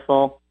being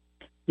careful,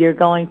 you're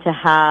going to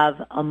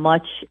have a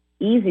much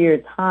easier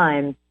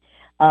time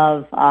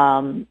of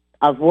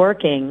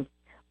working,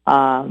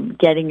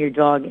 getting your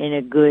dog in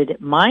a good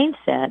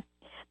mindset,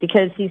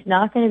 because he's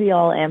not going to be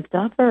all amped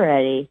up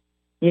already.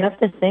 You have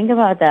to think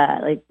about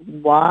that. Like,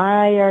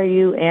 why are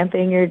you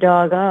amping your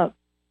dog up?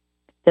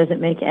 Does it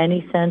make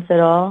any sense at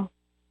all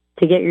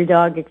to get your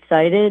dog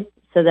excited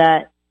so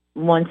that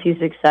once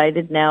he's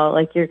excited, now,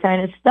 like, you're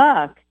kind of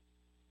stuck,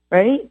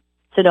 right?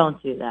 So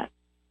don't do that.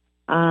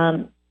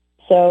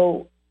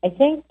 So I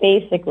think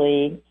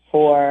basically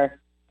for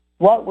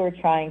what we're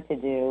trying to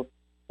do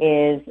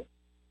is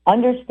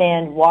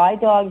understand why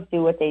dogs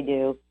do what they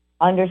do,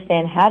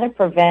 understand how to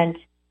prevent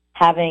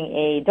having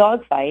a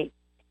dog fight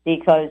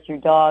because your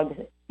dog's,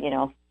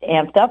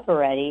 amped up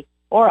already,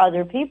 or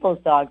other people's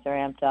dogs are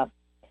amped up.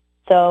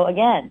 So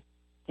again,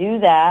 do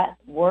that,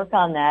 work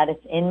on that.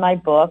 It's in my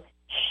book,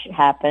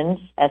 Happens,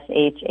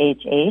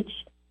 SHHH,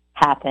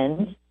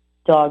 Happens.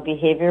 Dog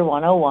Behavior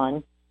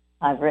 101.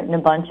 I've written a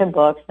bunch of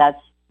books.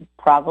 That's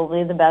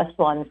probably the best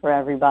one for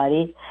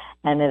everybody,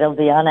 and it'll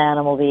be on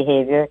animal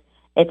behavior.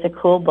 It's a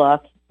cool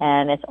book,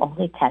 and it's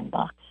only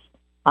 $10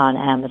 on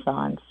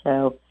Amazon.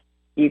 So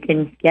you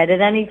can get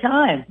it any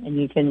time, and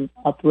you can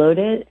upload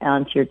it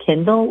onto your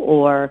Kindle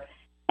or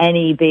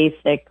any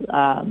basic,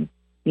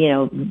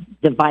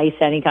 device,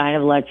 any kind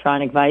of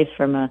electronic device,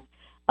 from a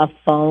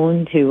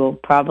phone to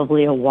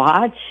probably a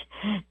watch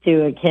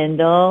to a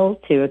Kindle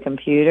to a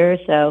computer.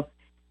 So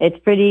it's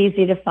pretty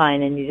easy to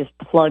find, and you just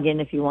plug in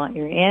if you want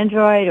your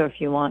Android or if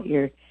you want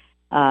your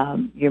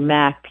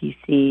Mac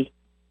PC.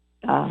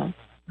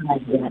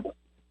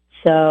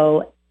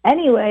 So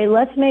anyway,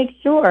 let's make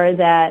sure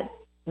that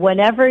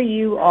whenever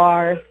you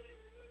are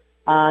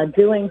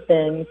doing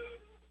things,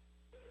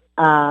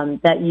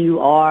 that you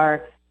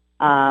are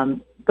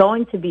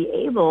going to be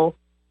able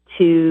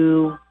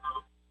to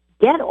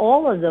get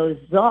all of those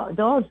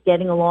dogs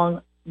getting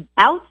along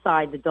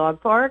outside the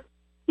dog park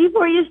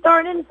before you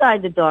start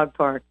inside the dog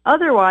park.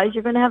 Otherwise,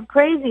 you're going to have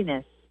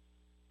craziness.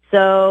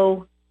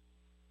 So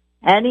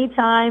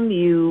anytime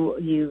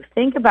you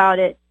think about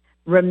it,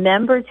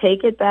 remember,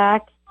 take it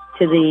back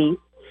to the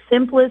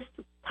simplest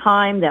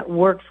time that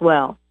works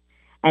well.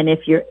 And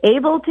if you're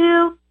able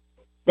to,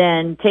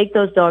 then take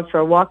those dogs for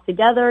a walk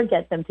together,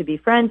 get them to be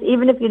friends.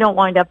 Even if you don't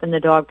wind up in the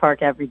dog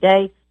park every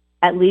day,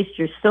 at least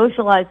you're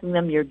socializing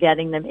them, you're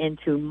getting them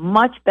into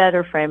much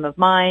better frame of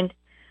mind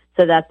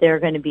so that they're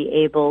going to be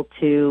able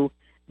to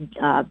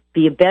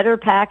be a better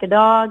pack of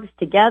dogs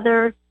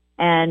together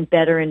and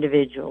better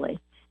individually.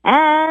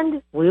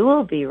 And we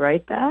will be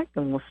right back,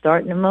 and we'll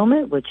start in a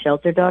moment with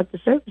Shelter Dog to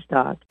Service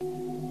Dog.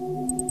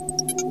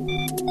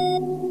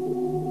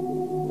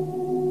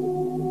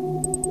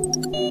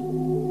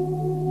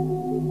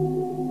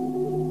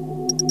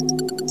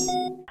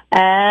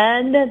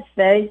 And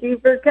thank you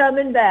for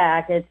coming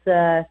back.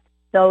 It's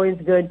always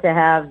good to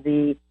have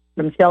the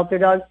From Shelter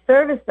Dog to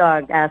Service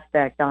Dog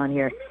aspect on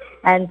here.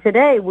 And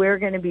today we're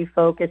going to be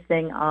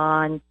focusing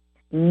on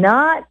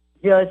not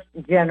just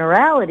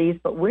generalities,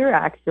 but we're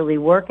actually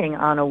working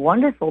on a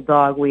wonderful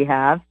dog we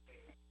have.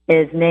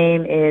 His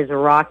name is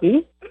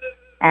Rocky,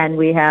 and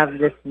we have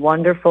this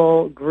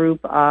wonderful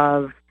group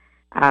of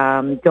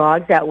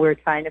dogs that we're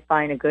trying to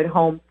find a good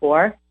home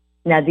for.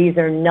 Now, these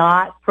are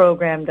not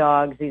program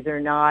dogs. These are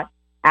not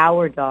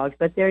our dogs,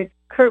 but they're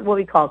what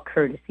we call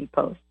courtesy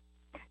posts.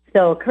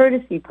 So a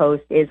courtesy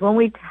post is when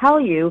we tell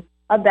you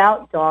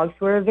about dogs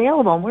who are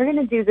available, and we're going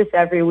to do this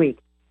every week.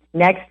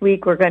 Next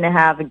week, we're going to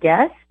have a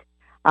guest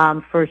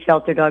for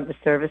Shelter Dog to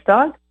Service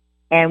Dog,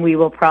 and we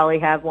will probably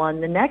have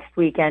one the next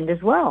weekend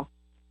as well.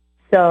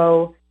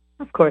 So,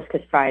 of course,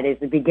 because Friday is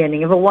the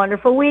beginning of a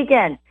wonderful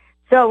weekend.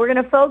 So we're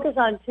going to focus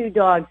on 2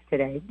 dogs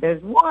today.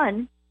 There's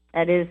one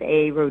that is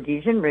a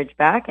Rhodesian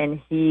Ridgeback, and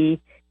he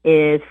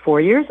is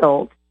 4 years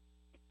old.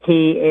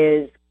 He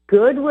is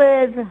good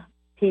with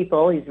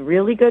people. He's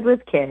really good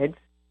with kids,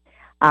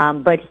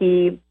 but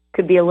he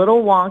could be a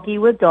little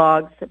wonky with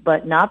dogs,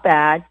 but not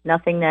bad.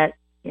 Nothing that,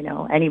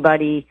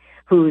 anybody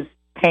who's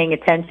paying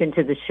attention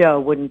to the show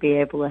wouldn't be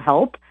able to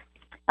help.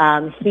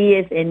 He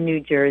is in New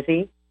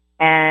Jersey,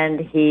 and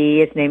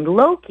he is named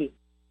Loki,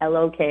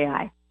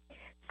 L-O-K-I.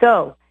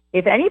 So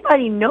if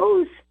anybody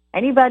knows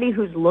anybody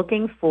who's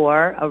looking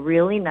for a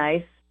really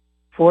nice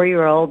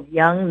 4-year-old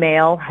young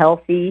male,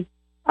 healthy,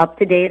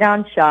 up-to-date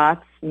on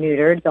shots,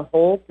 neutered, the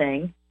whole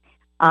thing,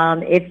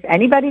 if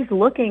anybody's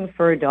looking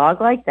for a dog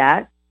like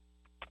that,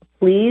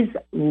 please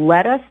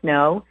let us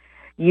know.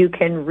 You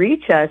can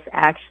reach us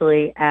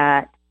actually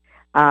at,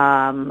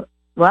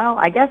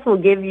 I guess we'll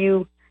give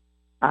you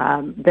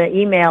the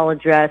email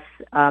address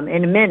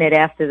in a minute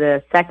after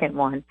the second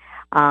one.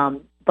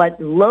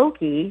 But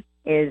Loki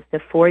is the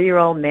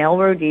 4-year-old male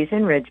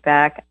Rhodesian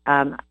Ridgeback.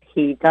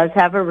 He does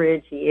have a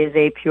ridge. He is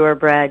a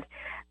purebred.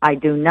 I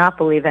do not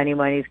believe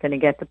anybody's going to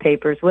get the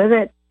papers with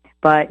it,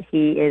 but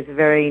he is a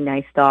very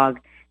nice dog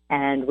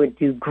and would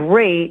do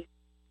great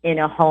in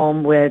a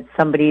home with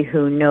somebody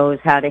who knows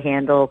how to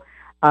handle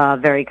a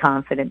very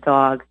confident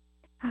dog.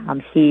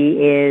 He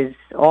is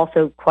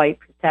also quite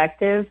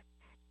protective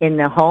in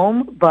the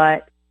home,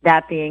 but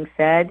that being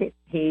said,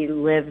 he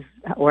lives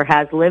or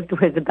has lived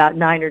with about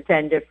 9 or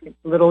 10 different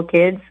little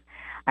kids,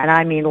 and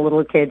I mean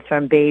little kids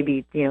from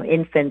babies,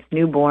 infants,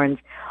 newborns,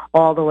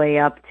 all the way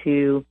up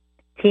to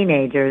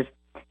teenagers.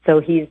 So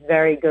he's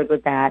very good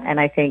with that, and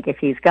I think if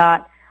he's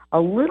got a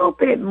little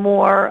bit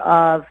more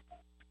of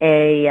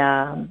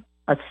a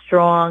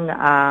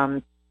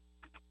strong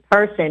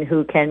person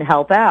who can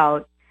help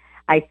out,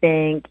 I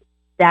think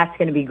that's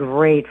going to be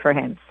great for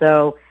him.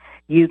 So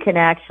you can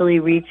actually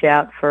reach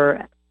out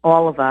for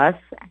all of us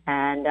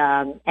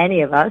and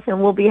any of us,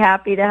 and we'll be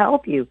happy to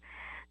help you.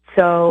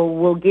 So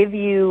we'll give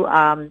you,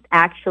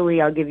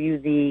 I'll give you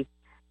the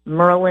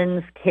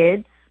Merlin's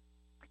Kids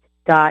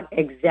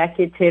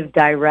executive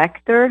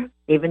director.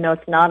 Even though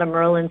it's not a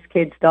Merlin's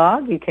Kids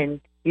dog, you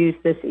can use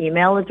this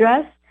email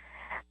address,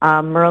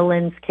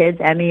 Merlin's Kids,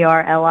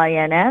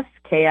 MERLINS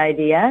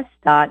KIDS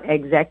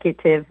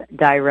executive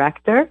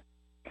director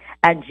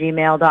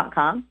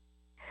 @gmail.com.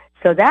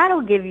 So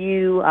that'll give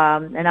you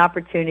an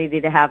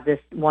opportunity to have this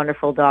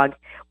wonderful dog.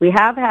 We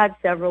have had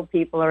several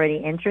people already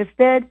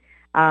interested,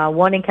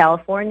 one in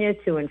California,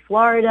 2 in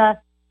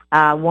Florida,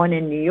 1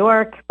 in New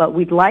York, but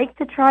we'd like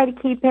to try to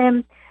keep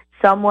him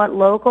somewhat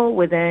local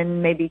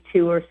within maybe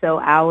 2 or so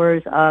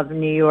hours of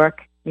New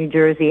York, New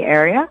Jersey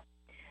area,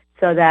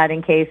 so that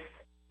in case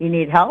you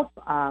need help,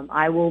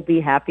 I will be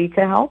happy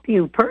to help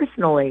you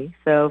personally.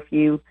 So if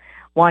you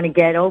want to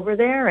get over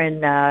there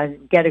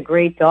and get a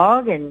great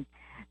dog and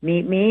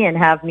meet me and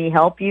have me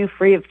help you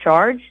free of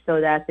charge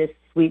so that this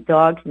sweet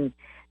dog can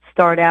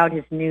start out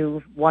his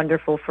new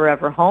wonderful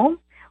forever home,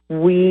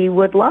 we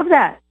would love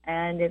that,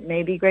 and it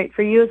may be great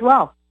for you as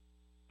well.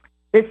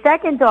 The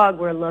second dog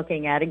we're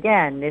looking at,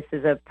 again, this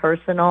is a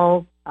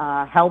personal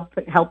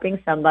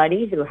helping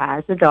somebody who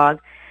has a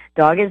dog.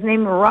 Dog is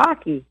named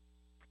Rocky.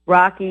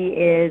 Rocky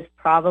is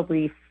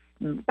probably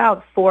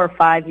about 4 or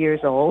 5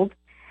 years old,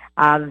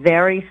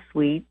 very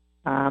sweet.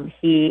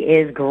 He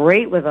is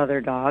great with other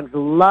dogs,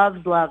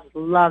 loves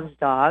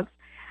dogs.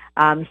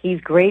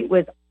 He's great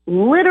with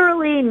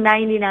literally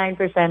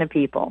 99% of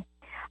people.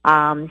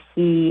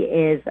 He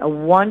is a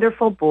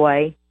wonderful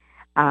boy.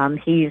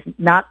 He's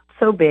not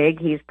so big.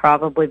 He's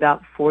probably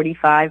about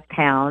 45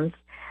 pounds,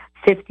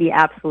 50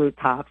 absolute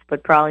tops,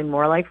 but probably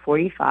more like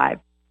 45.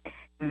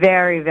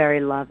 Very, very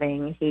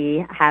loving.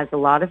 He has a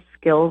lot of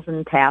skills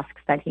and tasks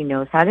that he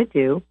knows how to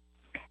do,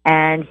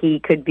 and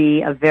he could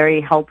be a very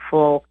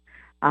helpful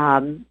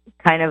kind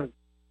of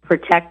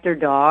protector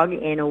dog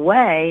in a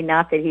way.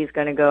 Not that he's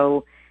going to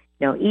go,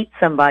 eat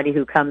somebody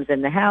who comes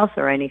in the house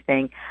or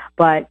anything,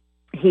 but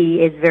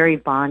he is very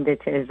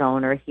bonded to his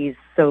owner. He's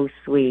so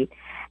sweet,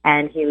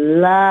 and he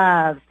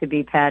loves to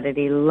be petted.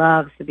 He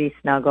loves to be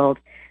snuggled.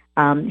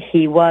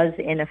 He was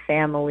in a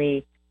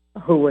family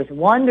who was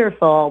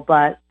wonderful,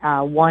 but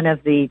one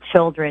of the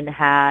children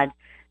had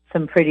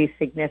some pretty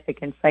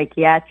significant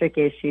psychiatric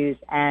issues,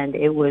 and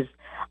it was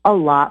a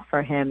lot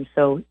for him.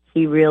 So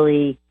he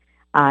really,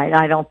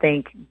 I don't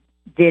think,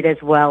 did as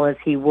well as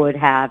he would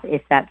have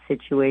if that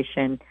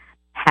situation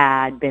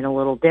had been a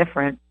little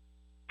different.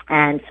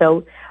 And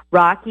so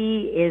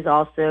Rocky is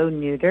also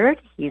neutered.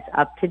 He's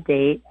up to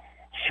date,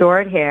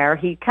 short hair.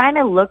 He kind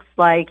of looks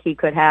like he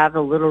could have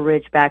a little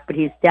ridgeback, but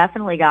he's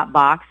definitely got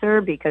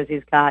boxer because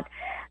he's got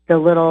the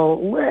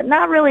little,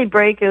 not really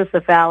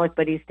brachiocephalic,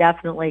 but he's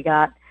definitely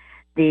got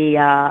the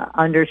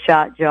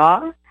undershot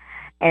jaw.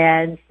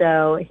 And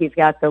so he's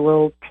got the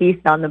little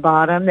teeth on the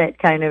bottom that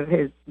kind of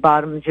his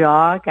bottom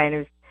jaw kind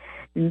of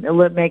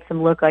makes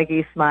him look like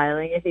he's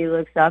smiling. If he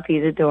looks up,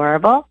 he's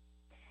adorable.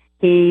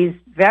 He's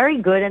very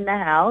good in the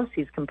house.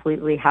 He's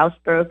completely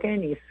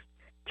housebroken. He's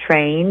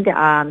trained.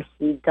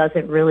 He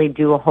doesn't really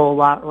do a whole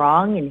lot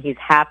wrong, and he's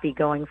happy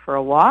going for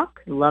a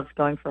walk. He loves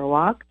going for a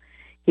walk.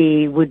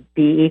 He would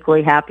be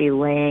equally happy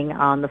laying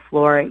on the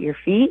floor at your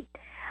feet.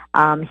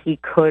 He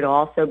could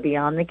also be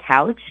on the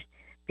couch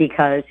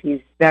because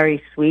he's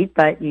very sweet,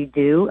 but you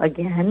do,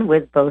 again,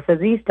 with both of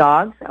these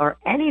dogs or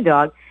any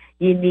dog,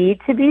 you need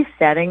to be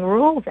setting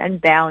rules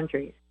and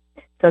boundaries.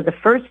 So the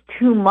first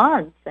 2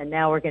 months, and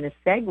now we're going to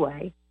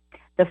segue,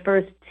 the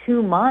first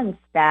 2 months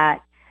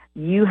that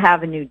you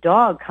have a new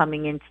dog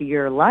coming into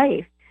your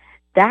life,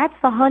 that's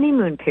the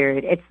honeymoon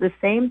period. It's the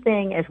same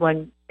thing as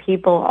when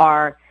people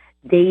are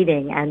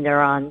dating and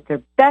they're on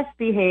their best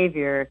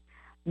behavior.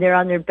 They're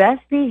on their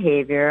best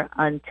behavior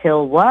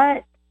until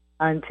what?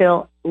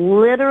 Until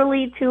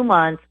literally 2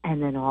 months,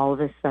 and then all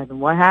of a sudden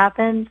what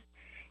happens?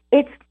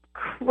 It's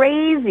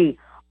crazy.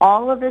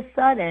 All of a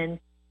sudden,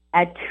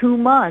 at 2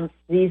 months,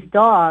 these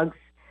dogs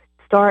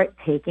start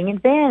taking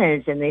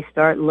advantage, and they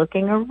start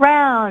looking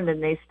around,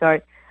 and they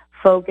start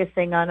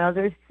focusing on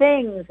other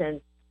things,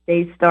 and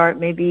they start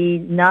maybe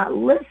not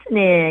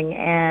listening.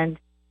 And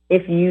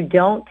if you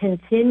don't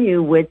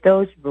continue with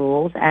those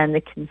rules and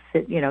the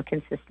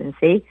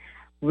consistency,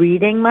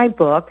 reading my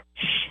book,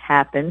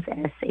 Happens,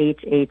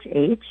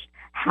 SHHH,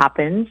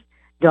 Happens,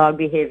 Dog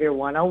Behavior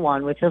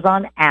 101, which is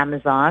on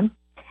Amazon.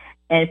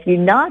 And if you're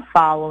not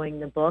following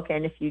the book,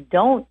 and if you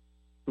don't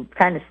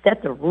kind of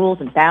set the rules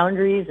and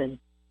boundaries and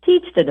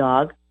teach the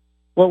dog,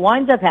 what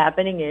winds up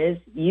happening is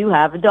you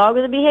have a dog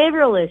with a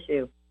behavioral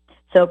issue.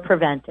 So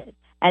prevent it.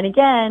 And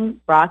again,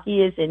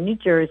 Rocky is in New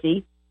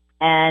Jersey,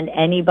 and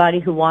anybody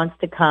who wants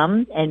to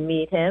come and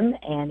meet him,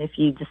 and if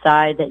you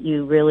decide that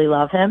you really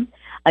love him,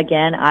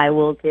 again, I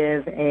will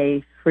give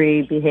a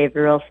free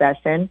behavioral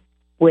session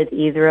with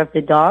either of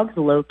the dogs,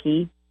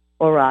 Loki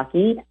or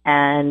Rocky,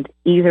 and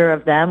either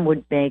of them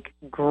would make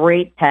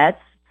great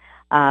pets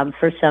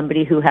for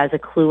somebody who has a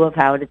clue of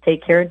how to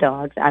take care of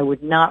dogs. I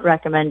would not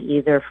recommend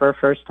either for a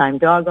first-time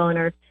dog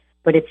owner,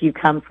 but if you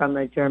come from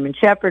a German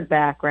Shepherd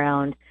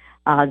background,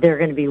 they're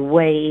going to be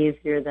way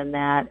easier than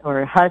that,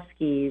 or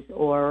Huskies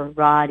or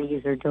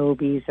Rotties or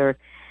Dobies or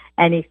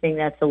anything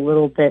that's a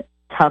little bit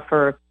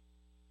tougher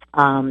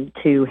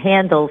to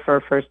handle for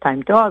a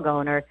first-time dog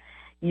owner.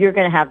 You're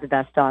going to have the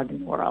best dog in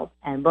the world.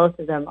 And both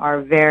of them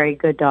are very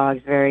good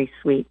dogs, very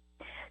sweet.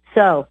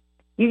 So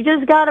you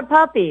just got a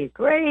puppy.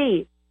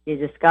 Great.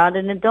 You just got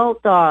an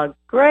adult dog.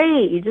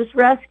 Great. You just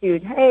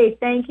rescued. Hey,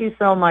 thank you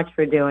so much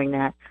for doing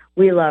that.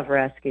 We love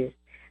rescues.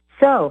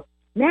 So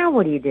now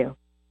what do?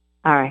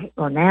 All right.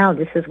 Well, now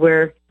this is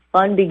where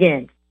fun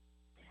begins.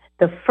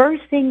 The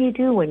first thing you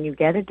do when you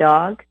get a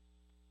dog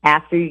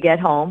after you get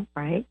home,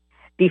 right,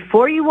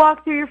 before you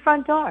walk through your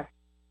front door,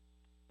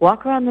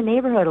 walk around the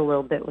neighborhood a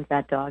little bit with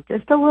that dog,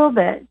 just a little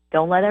bit.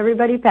 Don't let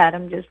everybody pet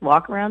him. Just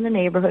walk around the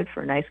neighborhood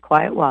for a nice,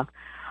 quiet walk.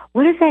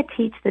 What does that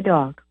teach the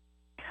dog?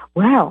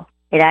 Well,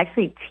 it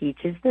actually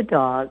teaches the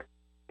dog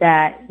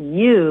that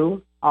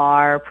you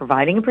are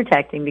providing and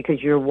protecting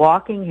because you're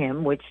walking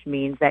him, which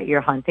means that you're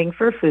hunting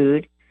for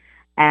food,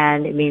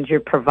 and it means you're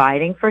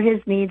providing for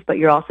his needs, but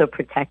you're also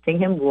protecting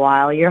him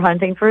while you're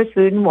hunting for his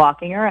food and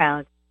walking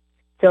around.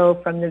 So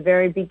from the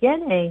very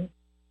beginning,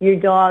 your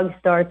dog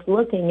starts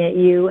looking at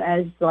you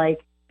as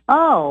like,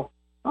 oh,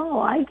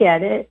 I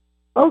get it.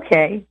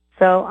 Okay,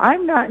 so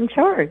I'm not in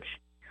charge.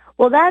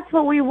 Well, that's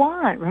what we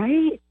want,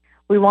 right?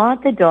 We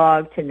want the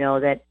dog to know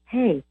that,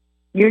 hey,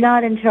 you're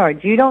not in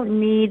charge. You don't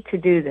need to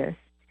do this.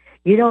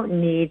 You don't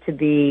need to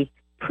be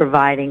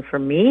providing for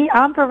me.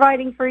 I'm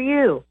providing for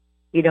you.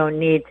 You don't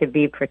need to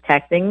be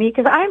protecting me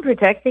because I'm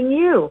protecting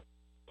you.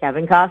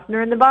 Kevin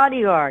Costner in The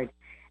Bodyguard.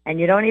 And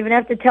you don't even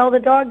have to tell the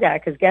dog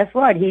that because guess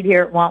what? He'd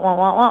hear wah, wah,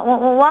 wah, wah, wah,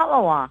 wah, wah,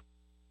 wah, wah.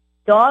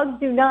 Dogs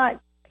do not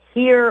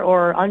hear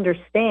or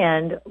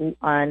understand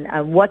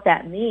on what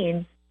that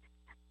means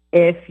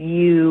if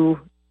you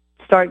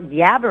start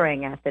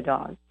yabbering at the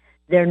dog.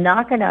 They're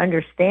not going to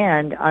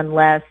understand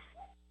unless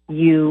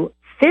you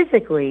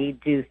physically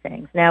do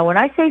things. Now, when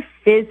I say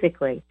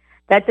physically,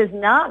 that does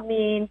not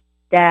mean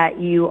that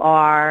you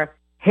are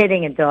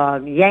hitting a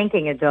dog,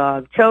 yanking a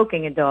dog,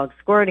 choking a dog,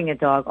 squirting a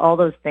dog, all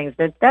those things.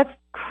 That's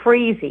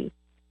crazy,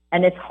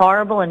 and it's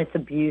horrible, and it's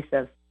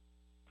abusive.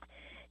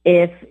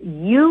 If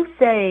you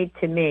say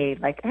to me,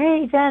 like,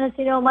 hey, Janice,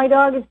 my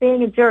dog is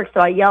being a jerk,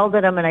 so I yelled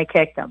at him and I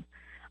kicked him.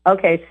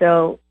 Okay,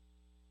 so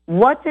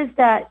what does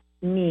that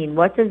mean?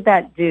 What does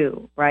that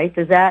do, right?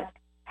 Does that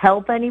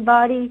help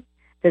anybody?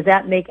 Does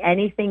that make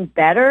anything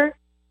better?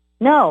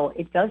 No,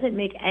 it doesn't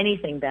make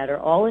anything better.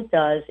 All it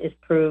does is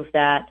prove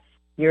that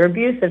you're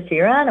abusive to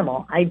your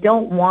animal. I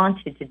don't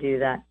want you to do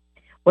that.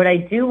 What I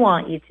do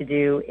want you to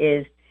do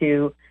is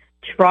to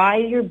try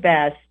your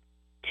best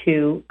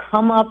to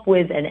come up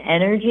with an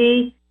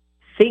energy,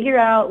 figure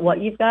out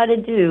what you've got to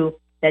do,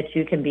 that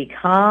you can be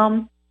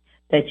calm,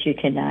 that you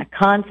can act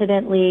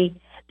confidently,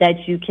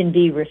 that you can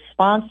be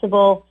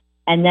responsible,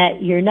 and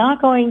that you're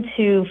not going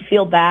to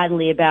feel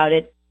badly about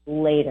it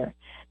later.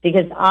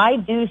 Because I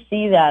do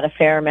see that a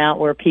fair amount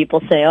where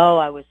people say, oh,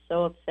 I was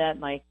so upset.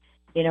 My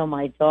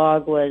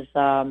dog was,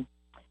 was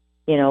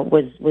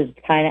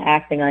kind of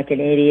acting like an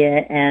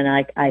idiot and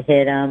I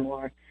hit him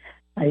or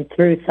I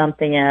threw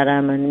something at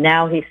him and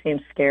now he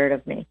seems scared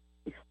of me.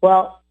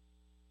 Well,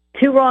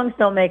 two wrongs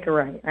don't make a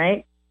right,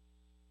 right?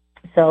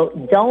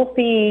 So don't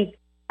be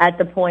at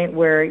the point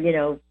where,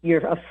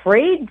 you're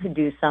afraid to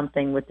do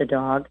something with the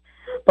dog.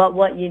 But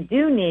what you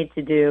do need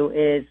to do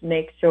is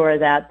make sure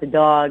that the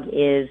dog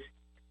is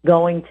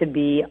going to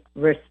be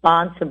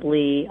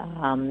responsibly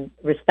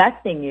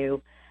respecting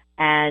you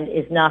and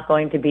is not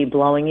going to be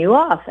blowing you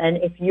off. And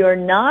if you're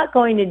not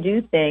going to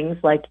do things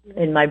like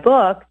in my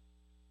book,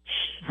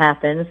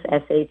 happens,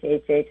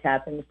 SHHH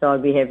happens,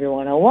 Dog Behavior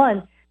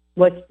 101,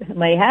 what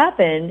may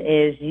happen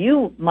is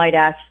you might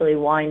actually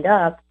wind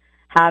up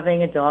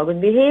having a dog with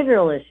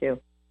behavioral issue.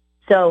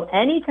 So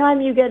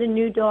anytime you get a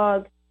new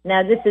dog,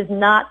 now this is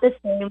not the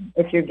same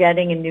if you're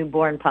getting a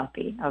newborn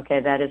puppy. Okay,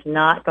 that is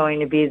not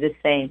going to be the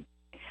same.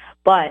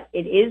 But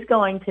it is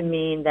going to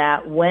mean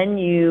that when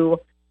you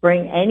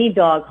bring any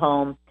dog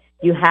home,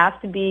 you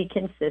have to be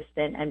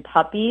consistent. And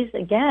puppies,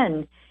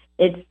 again,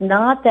 it's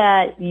not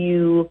that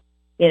you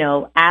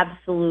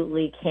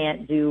absolutely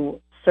can't do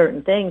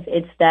certain things.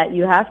 It's that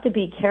you have to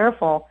be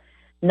careful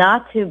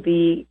not to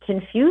be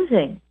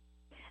confusing.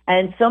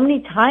 And so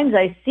many times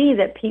I see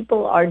that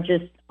people are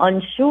just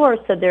unsure,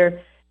 so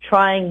they're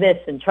trying this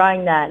and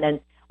trying that. And,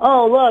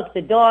 oh, look,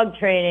 the dog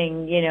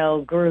training,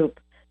 group.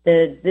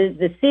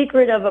 The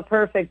secret of a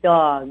perfect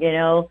dog,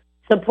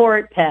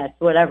 support pets,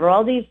 whatever,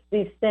 all these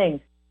things.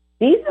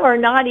 These are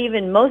not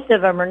even, most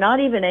of them are not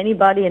even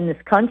anybody in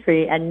this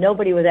country and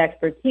nobody with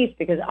expertise,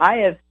 because I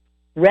have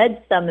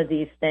read some of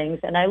these things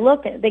and I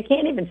look at, they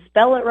can't even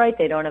spell it right.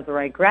 They don't have the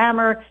right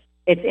grammar.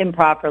 It's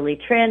improperly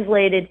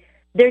translated.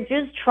 They're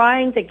just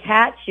trying to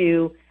catch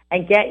you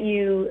and get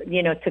you,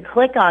 to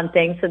click on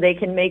things so they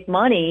can make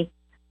money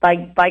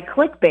by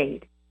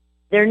clickbait.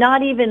 They're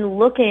not even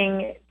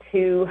looking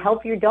to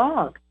help your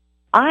dog.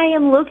 I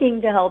am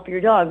looking to help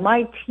your dog.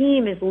 My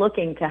team is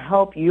looking to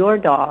help your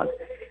dog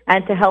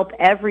and to help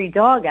every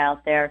dog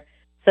out there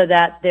so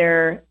that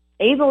they're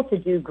able to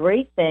do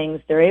great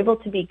things. They're able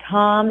to be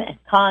calm and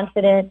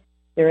confident.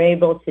 They're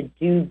able to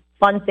do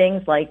fun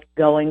things like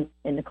going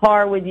in the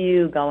car with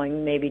you,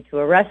 going maybe to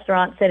a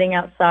restaurant, sitting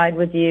outside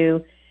with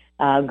you,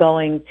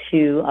 going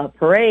to a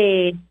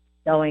parade,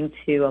 going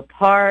to a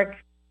park,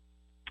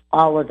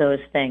 all of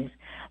those things.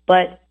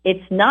 But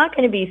it's not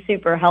going to be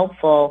super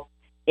helpful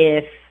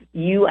if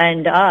you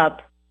end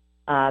up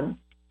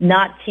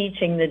not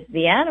teaching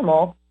the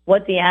animal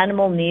what the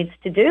animal needs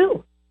to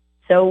do.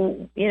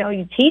 So,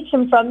 you teach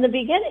them from the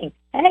beginning.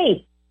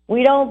 Hey,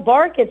 we don't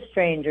bark at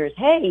strangers.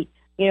 Hey,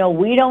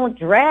 we don't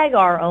drag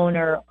our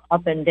owner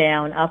up and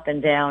down, up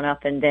and down,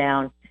 up and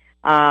down.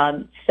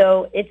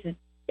 So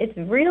it's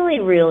really,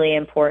 really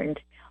important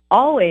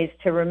always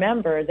to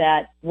remember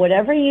that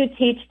whatever you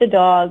teach the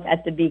dog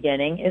at the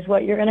beginning is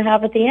what you're going to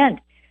have at the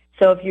end.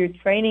 So if you're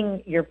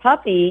training your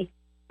puppy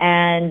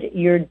and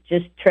you're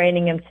just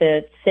training him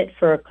to sit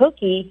for a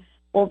cookie,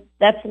 well,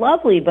 that's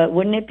lovely, but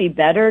wouldn't it be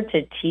better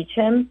to teach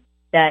him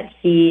that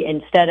he,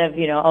 instead of,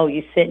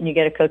 you sit and you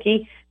get a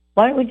cookie,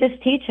 why don't we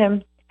just teach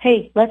him,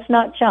 hey, let's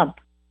not jump.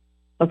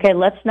 Okay,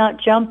 let's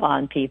not jump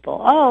on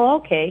people. Oh,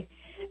 okay.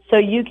 So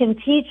you can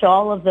teach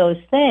all of those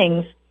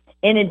things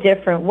in a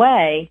different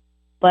way,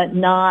 but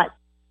not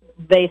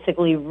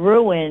basically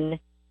ruin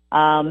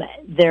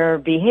their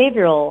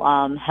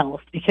behavioral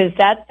health, because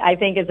that, I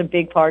think, is a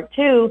big part,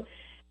 too.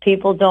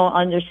 People don't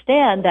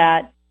understand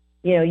that,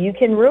 you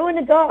can ruin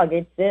a dog.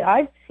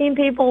 I've seen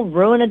people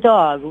ruin a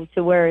dog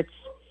to where it's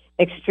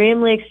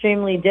extremely,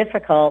 extremely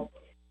difficult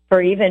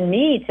for even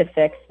me to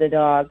fix the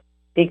dog,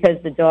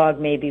 because the dog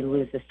maybe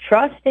loses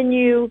trust in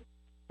you.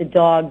 The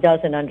dog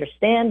doesn't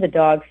understand. The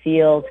dog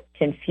feels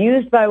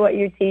confused by what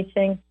you're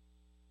teaching.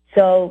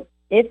 So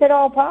if at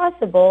all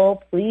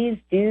possible, please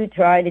do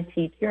try to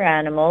teach your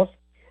animals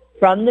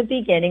from the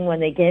beginning when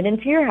they get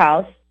into your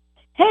house,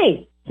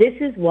 hey, this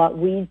is what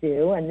we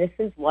do, and this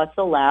is what's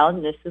allowed,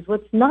 and this is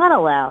what's not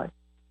allowed.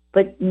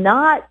 But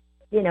not,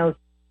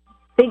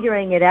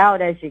 figuring it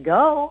out as you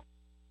go,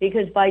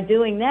 because by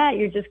doing that,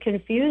 you're just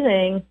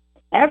confusing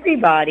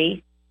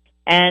everybody,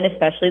 and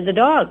especially the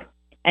dog.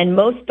 And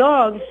most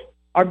dogs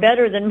are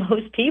better than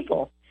most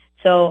people.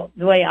 So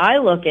the way I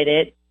look at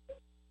it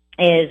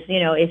is,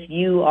 if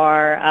you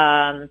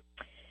are,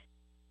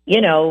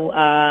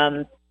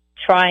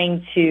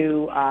 trying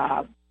to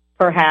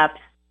perhaps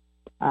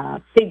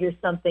figure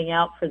something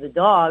out for the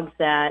dogs,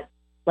 that,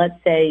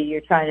 let's say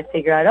you're trying to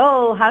figure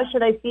out, how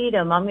should I feed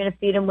him? I'm going to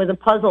feed him with a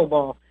puzzle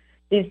bowl.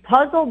 These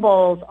puzzle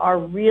bowls are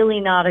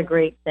really not a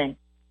great thing.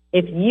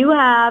 If you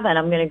have, and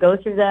I'm going to go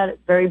through that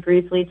very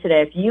briefly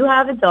today, if you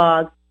have a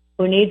dog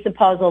who needs a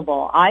puzzle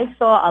bowl, I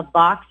saw a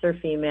boxer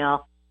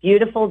female,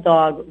 beautiful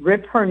dog,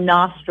 rip her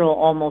nostril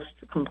almost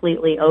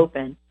completely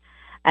open.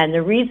 And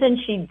the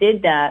reason she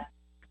did that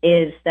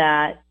is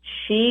that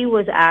she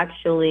was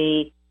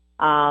actually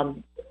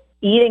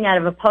eating out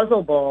of a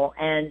puzzle bowl,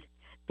 and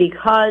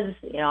because,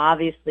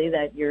 obviously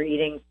that you're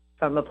eating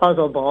from a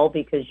puzzle bowl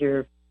because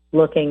you're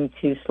looking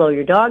to slow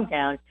your dog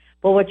down,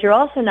 but what you're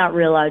also not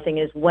realizing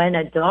is when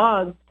a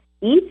dog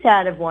eats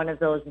out of one of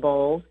those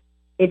bowls,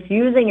 it's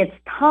using its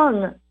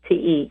tongue to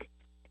eat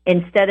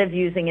instead of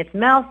using its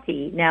mouth to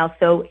eat. Now,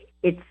 so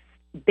it's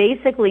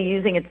basically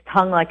using its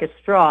tongue like a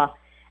straw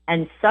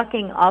and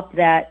sucking up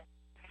that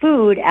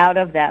food out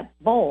of that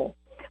bowl.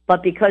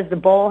 But because the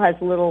bowl has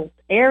little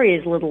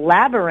areas, little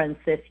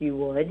labyrinths, if you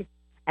would,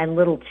 and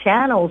little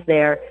channels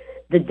there,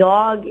 the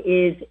dog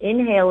is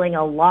inhaling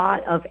a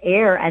lot of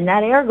air, and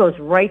that air goes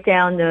right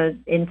down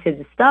into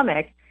the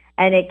stomach,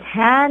 and it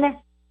can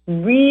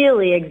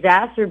really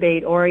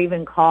exacerbate or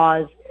even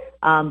cause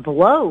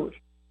bloat,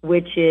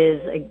 which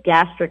is a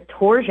gastric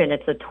torsion.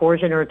 It's a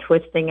torsion or a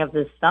twisting of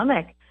the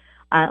stomach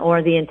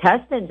or the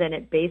intestines, and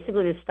it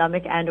basically, the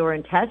stomach and or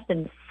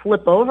intestines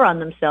flip over on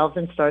themselves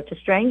and start to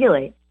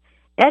strangulate.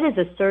 That is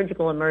a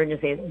surgical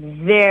emergency. It's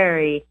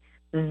very,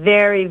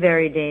 very,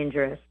 very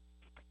dangerous.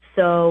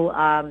 So,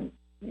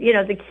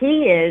 the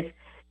key is,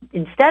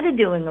 instead of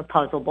doing a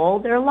puzzle bowl,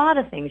 there are a lot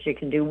of things you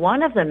can do.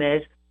 One of them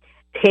is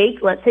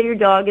let's say your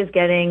dog is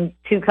getting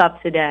 2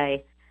 cups a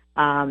day,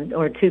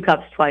 or 2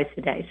 cups twice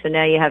a day. So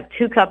now you have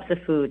 2 cups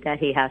of food that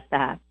he has to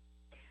have.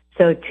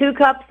 So 2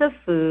 cups of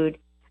food,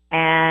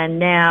 and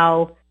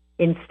now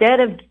instead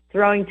of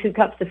throwing 2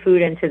 cups of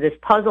food into this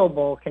puzzle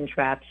bowl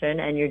contraption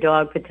and your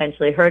dog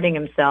potentially hurting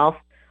himself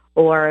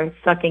or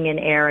sucking in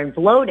air and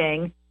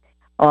bloating,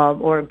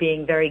 or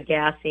being very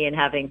gassy and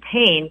having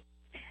pain,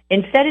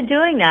 instead of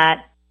doing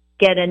that,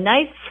 get a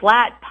nice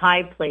flat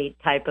pie plate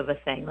type of a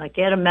thing. Like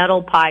get a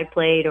metal pie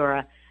plate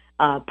or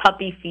a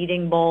puppy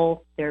feeding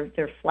bowl.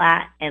 They're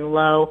flat and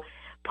low.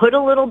 Put a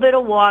little bit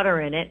of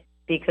water in it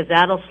because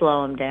that'll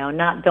slow them down.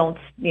 Don't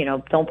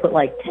put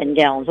like 10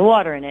 gallons of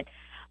water in it,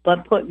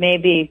 but put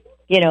maybe,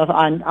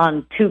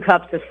 on 2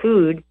 cups of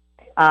food,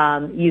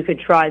 you could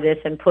try this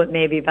and put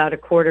maybe about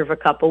 1/4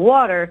 cup of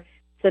water,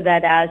 so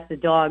that as the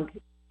dog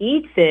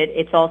eats it,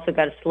 it's also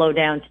got to slow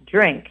down to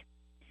drink.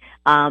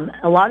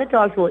 A lot of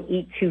dogs will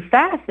eat too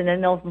fast and then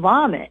they'll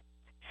vomit.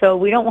 So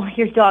we don't want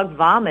your dog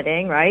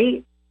vomiting,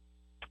 right?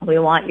 We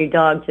want your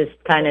dog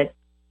just kind of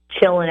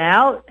chilling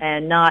out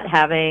and not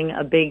having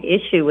a big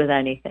issue with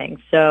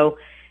anything. So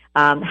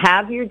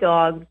have your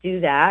dog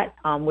do that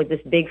with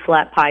this big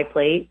flat pie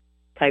plate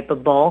type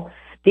of bowl.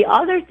 The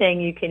other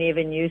thing you can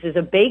even use is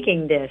a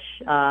baking dish.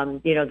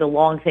 The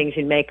long things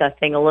you'd make a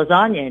thing of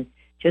lasagna in.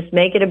 Just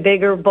make it a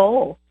bigger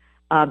bowl.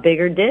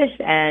 bigger dish,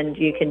 and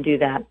you can do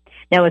that.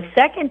 Now, a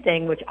second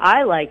thing, which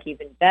I like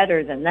even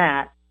better than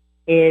that,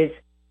 is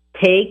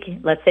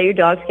let's say your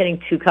dog's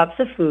getting 2 cups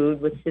of food,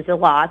 which is a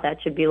lot.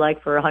 That should be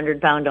like for a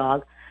 100-pound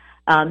dog.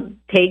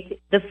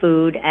 Take the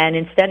food, and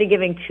instead of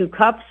giving 2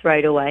 cups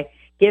right away,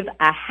 give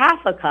a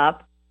half a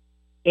cup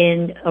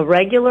in a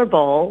regular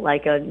bowl,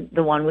 like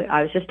the one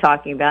I was just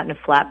talking about, in a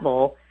flat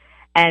bowl,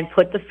 and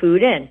put the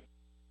food in.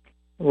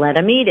 Let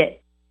him eat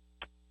it.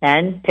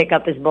 Then pick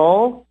up his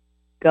bowl,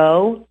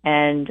 go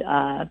and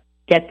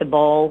get the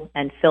bowl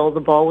and fill the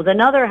bowl with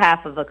another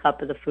half of a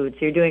cup of the food. So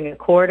you're doing a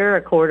quarter,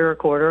 a quarter, a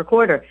quarter, a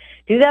quarter.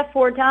 Do that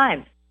 4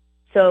 times.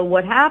 So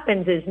what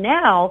happens is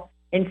now,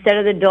 instead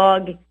of the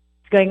dog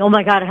going, oh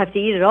my God, I have to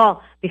eat it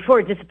all before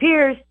it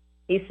disappears,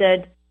 he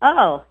said,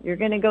 oh, you're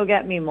going to go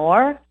get me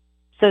more?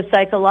 So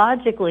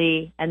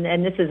psychologically, and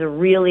this is a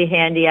really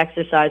handy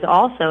exercise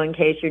also in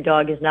case your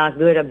dog is not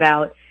good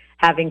about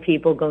having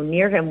people go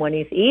near him when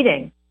he's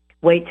eating.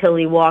 Wait till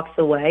he walks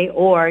away,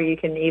 or you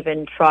can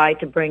even try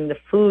to bring the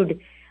food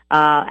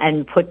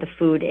and put the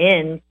food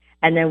in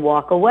and then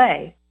walk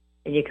away.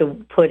 And you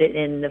can put it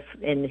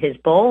in his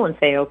bowl and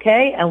say,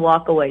 okay, and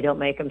walk away. Don't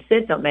make him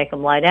sit. Don't make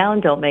him lie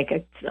down. Don't make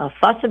a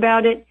fuss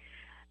about it.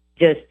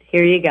 Just,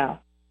 here you go.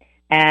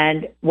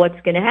 And what's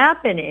going to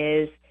happen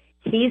is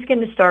he's going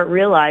to start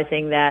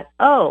realizing that,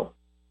 oh,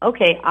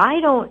 okay,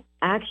 I don't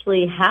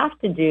actually have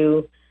to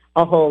do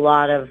a whole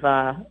lot of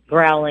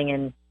growling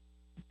and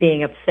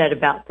being upset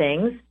about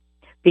things,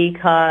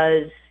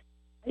 because,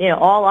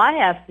 all I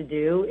have to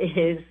do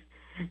is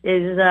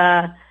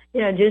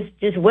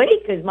just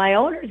wait, because my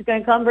owner's going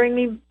to come bring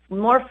me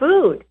more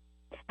food.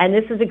 And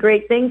this is a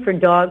great thing for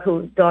dogs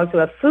who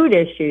have food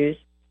issues,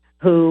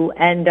 who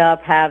end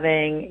up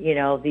having,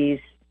 these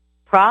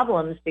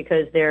problems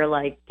because they're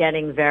like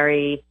getting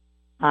very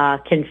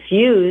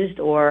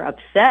confused or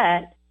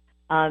upset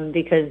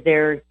because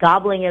they're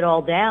gobbling it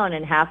all down,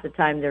 and half the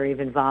time they're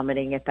even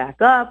vomiting it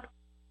back up,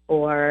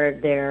 or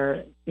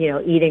they're,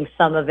 eating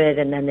some of it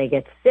and then they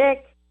get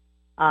sick,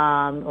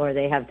 or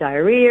they have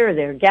diarrhea, or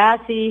they're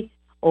gassy,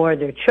 or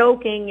they're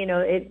choking.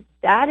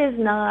 That is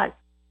not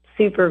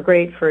super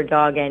great for a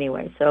dog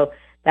anyway. So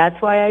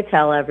that's why I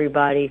tell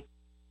everybody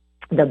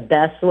the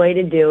best way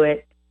to do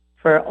it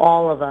for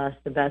all of us,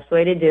 the best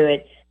way to do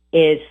it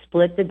is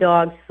split the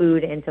dog's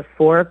food into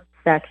 4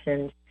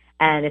 sections.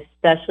 And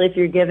especially if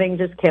you're giving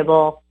just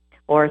kibble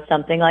or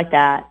something like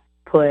that,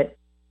 put,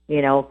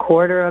 a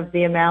quarter of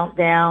the amount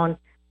down,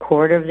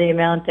 quarter of the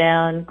amount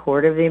down,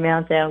 quarter of the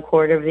amount down,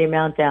 quarter of the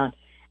amount down.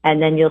 And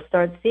then you'll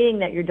start seeing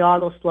that your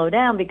dog will slow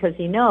down, because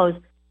he knows,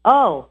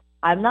 oh,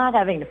 I'm not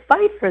having to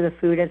fight for the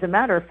food. As a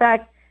matter of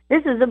fact,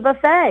 this is a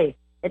buffet.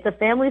 It's a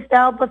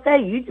family-style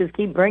buffet. You just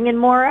keep bringing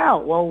more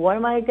out. Well, what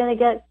am I going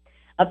to get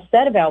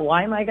upset about?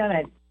 Why am I going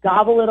to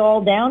gobble it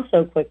all down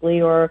so quickly?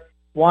 Or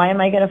why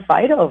am I going to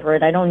fight over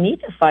it? I don't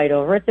need to fight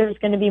over it. There's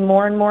going to be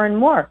more and more and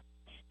more.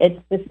 It's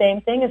the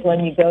same thing as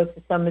when you go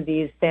to some of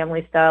these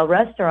family-style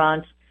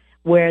restaurants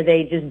where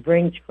they just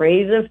bring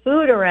trays of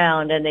food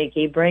around, and they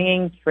keep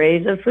bringing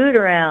trays of food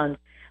around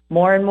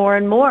more and more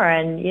and more.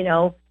 And,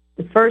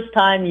 the first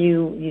time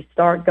you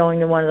start going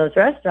to one of those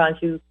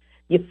restaurants, you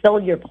fill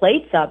your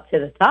plates up to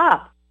the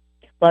top.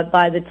 But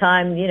by the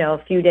time,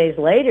 a few days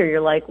later, you're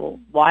like, well,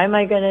 why am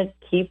I going to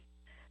keep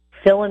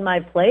filling my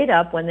plate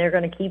up when they're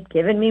going to keep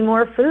giving me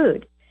more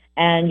food?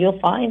 And you'll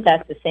find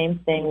that the same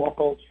thing will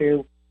hold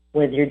true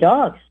with your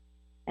dogs.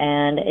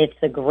 And it's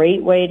a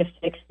great way to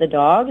fix the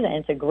dogs, and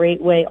it's a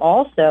great way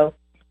also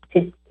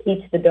to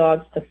teach the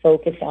dogs to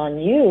focus on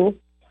you,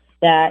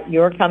 that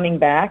you're coming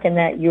back and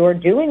that you're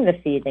doing the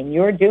feeding.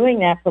 You're doing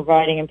that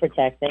providing and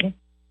protecting.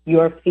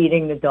 You're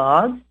feeding the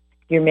dogs.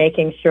 You're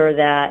making sure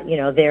that,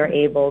 they're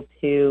able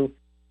to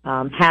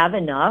have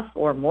enough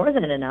or more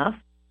than enough.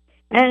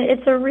 And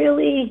it's a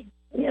really,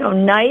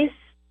 nice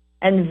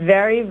and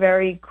very,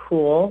 very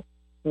cool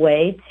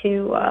way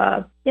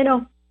to,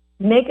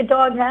 make a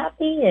dog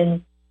happy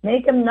and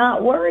make him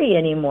not worry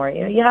anymore.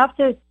 You have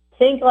to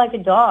think like a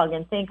dog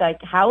and think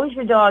like, how is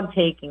your dog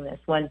taking this?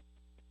 When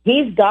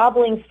he's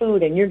gobbling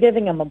food and you're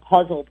giving him a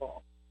puzzle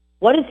ball,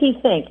 what does he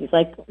think? He's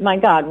like, my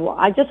God, well,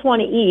 I just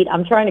want to eat.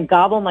 I'm trying to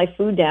gobble my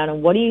food down,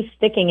 and what are you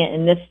sticking it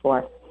in this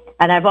for?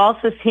 And I've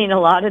also seen a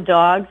lot of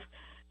dogs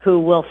who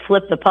will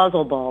flip the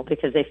puzzle ball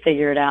because they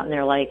figure it out, and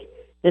they're like,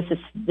 this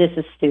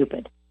is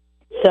stupid.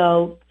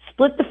 So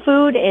split the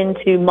food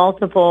into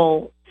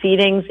multiple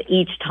feedings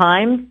each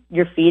time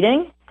you're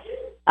feeding,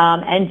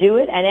 and do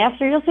it. And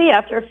you'll see,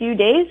 after a few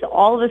days,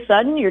 all of a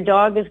sudden your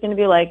dog is going to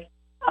be like,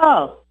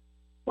 oh,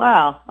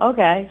 wow,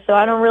 okay, so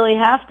I don't really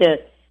have to,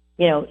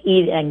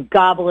 eat and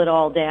gobble it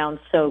all down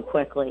so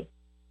quickly.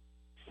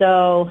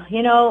 So,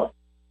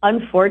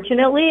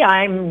 unfortunately,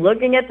 I'm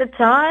looking at the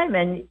time,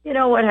 and you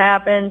know what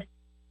happened?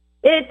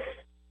 It's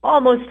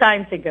almost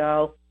time to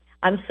go.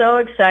 I'm so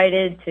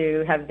excited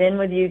to have been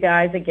with you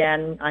guys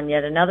again on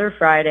yet another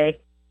Friday.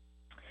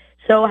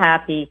 So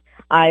happy.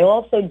 I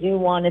also do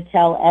want to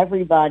tell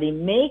everybody,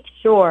 make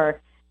sure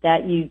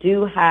that you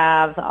do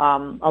have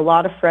a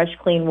lot of fresh,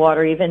 clean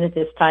water, even at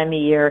this time of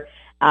year.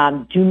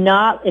 Do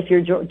not, if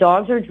your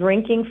dogs are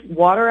drinking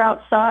water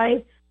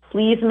outside,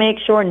 please make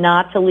sure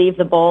not to leave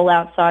the bowl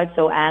outside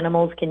so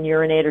animals can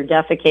urinate or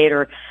defecate,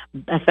 or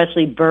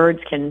especially birds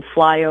can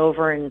fly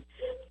over and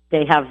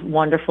they have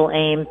wonderful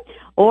aim,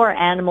 or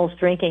animals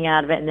drinking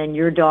out of it and then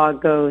your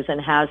dog goes and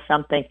has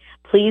something.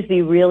 Please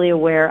be really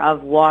aware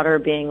of water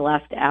being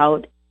left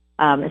out,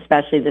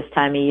 especially this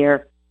time of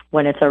year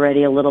when it's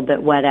already a little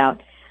bit wet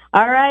out.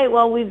 All right,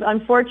 well, we've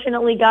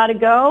unfortunately got to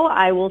go.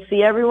 I will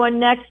see everyone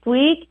next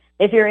week.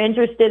 If you're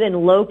interested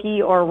in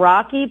Loki or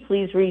Rocky,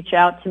 please reach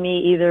out to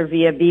me either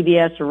via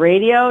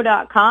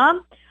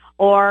bbsradio.com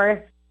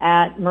or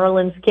at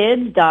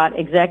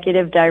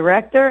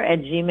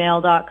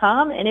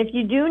merlinskids.executivedirector@gmail.com. And if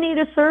you do need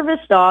a service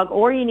dog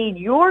or you need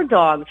your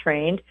dog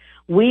trained,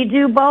 we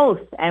do both,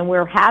 and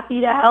we're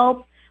happy to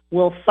help.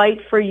 We'll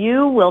fight for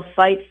you. We'll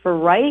fight for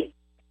right,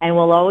 and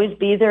we'll always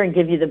be there and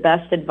give you the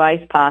best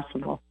advice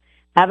possible.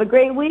 Have a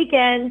great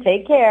weekend.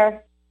 Take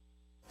care.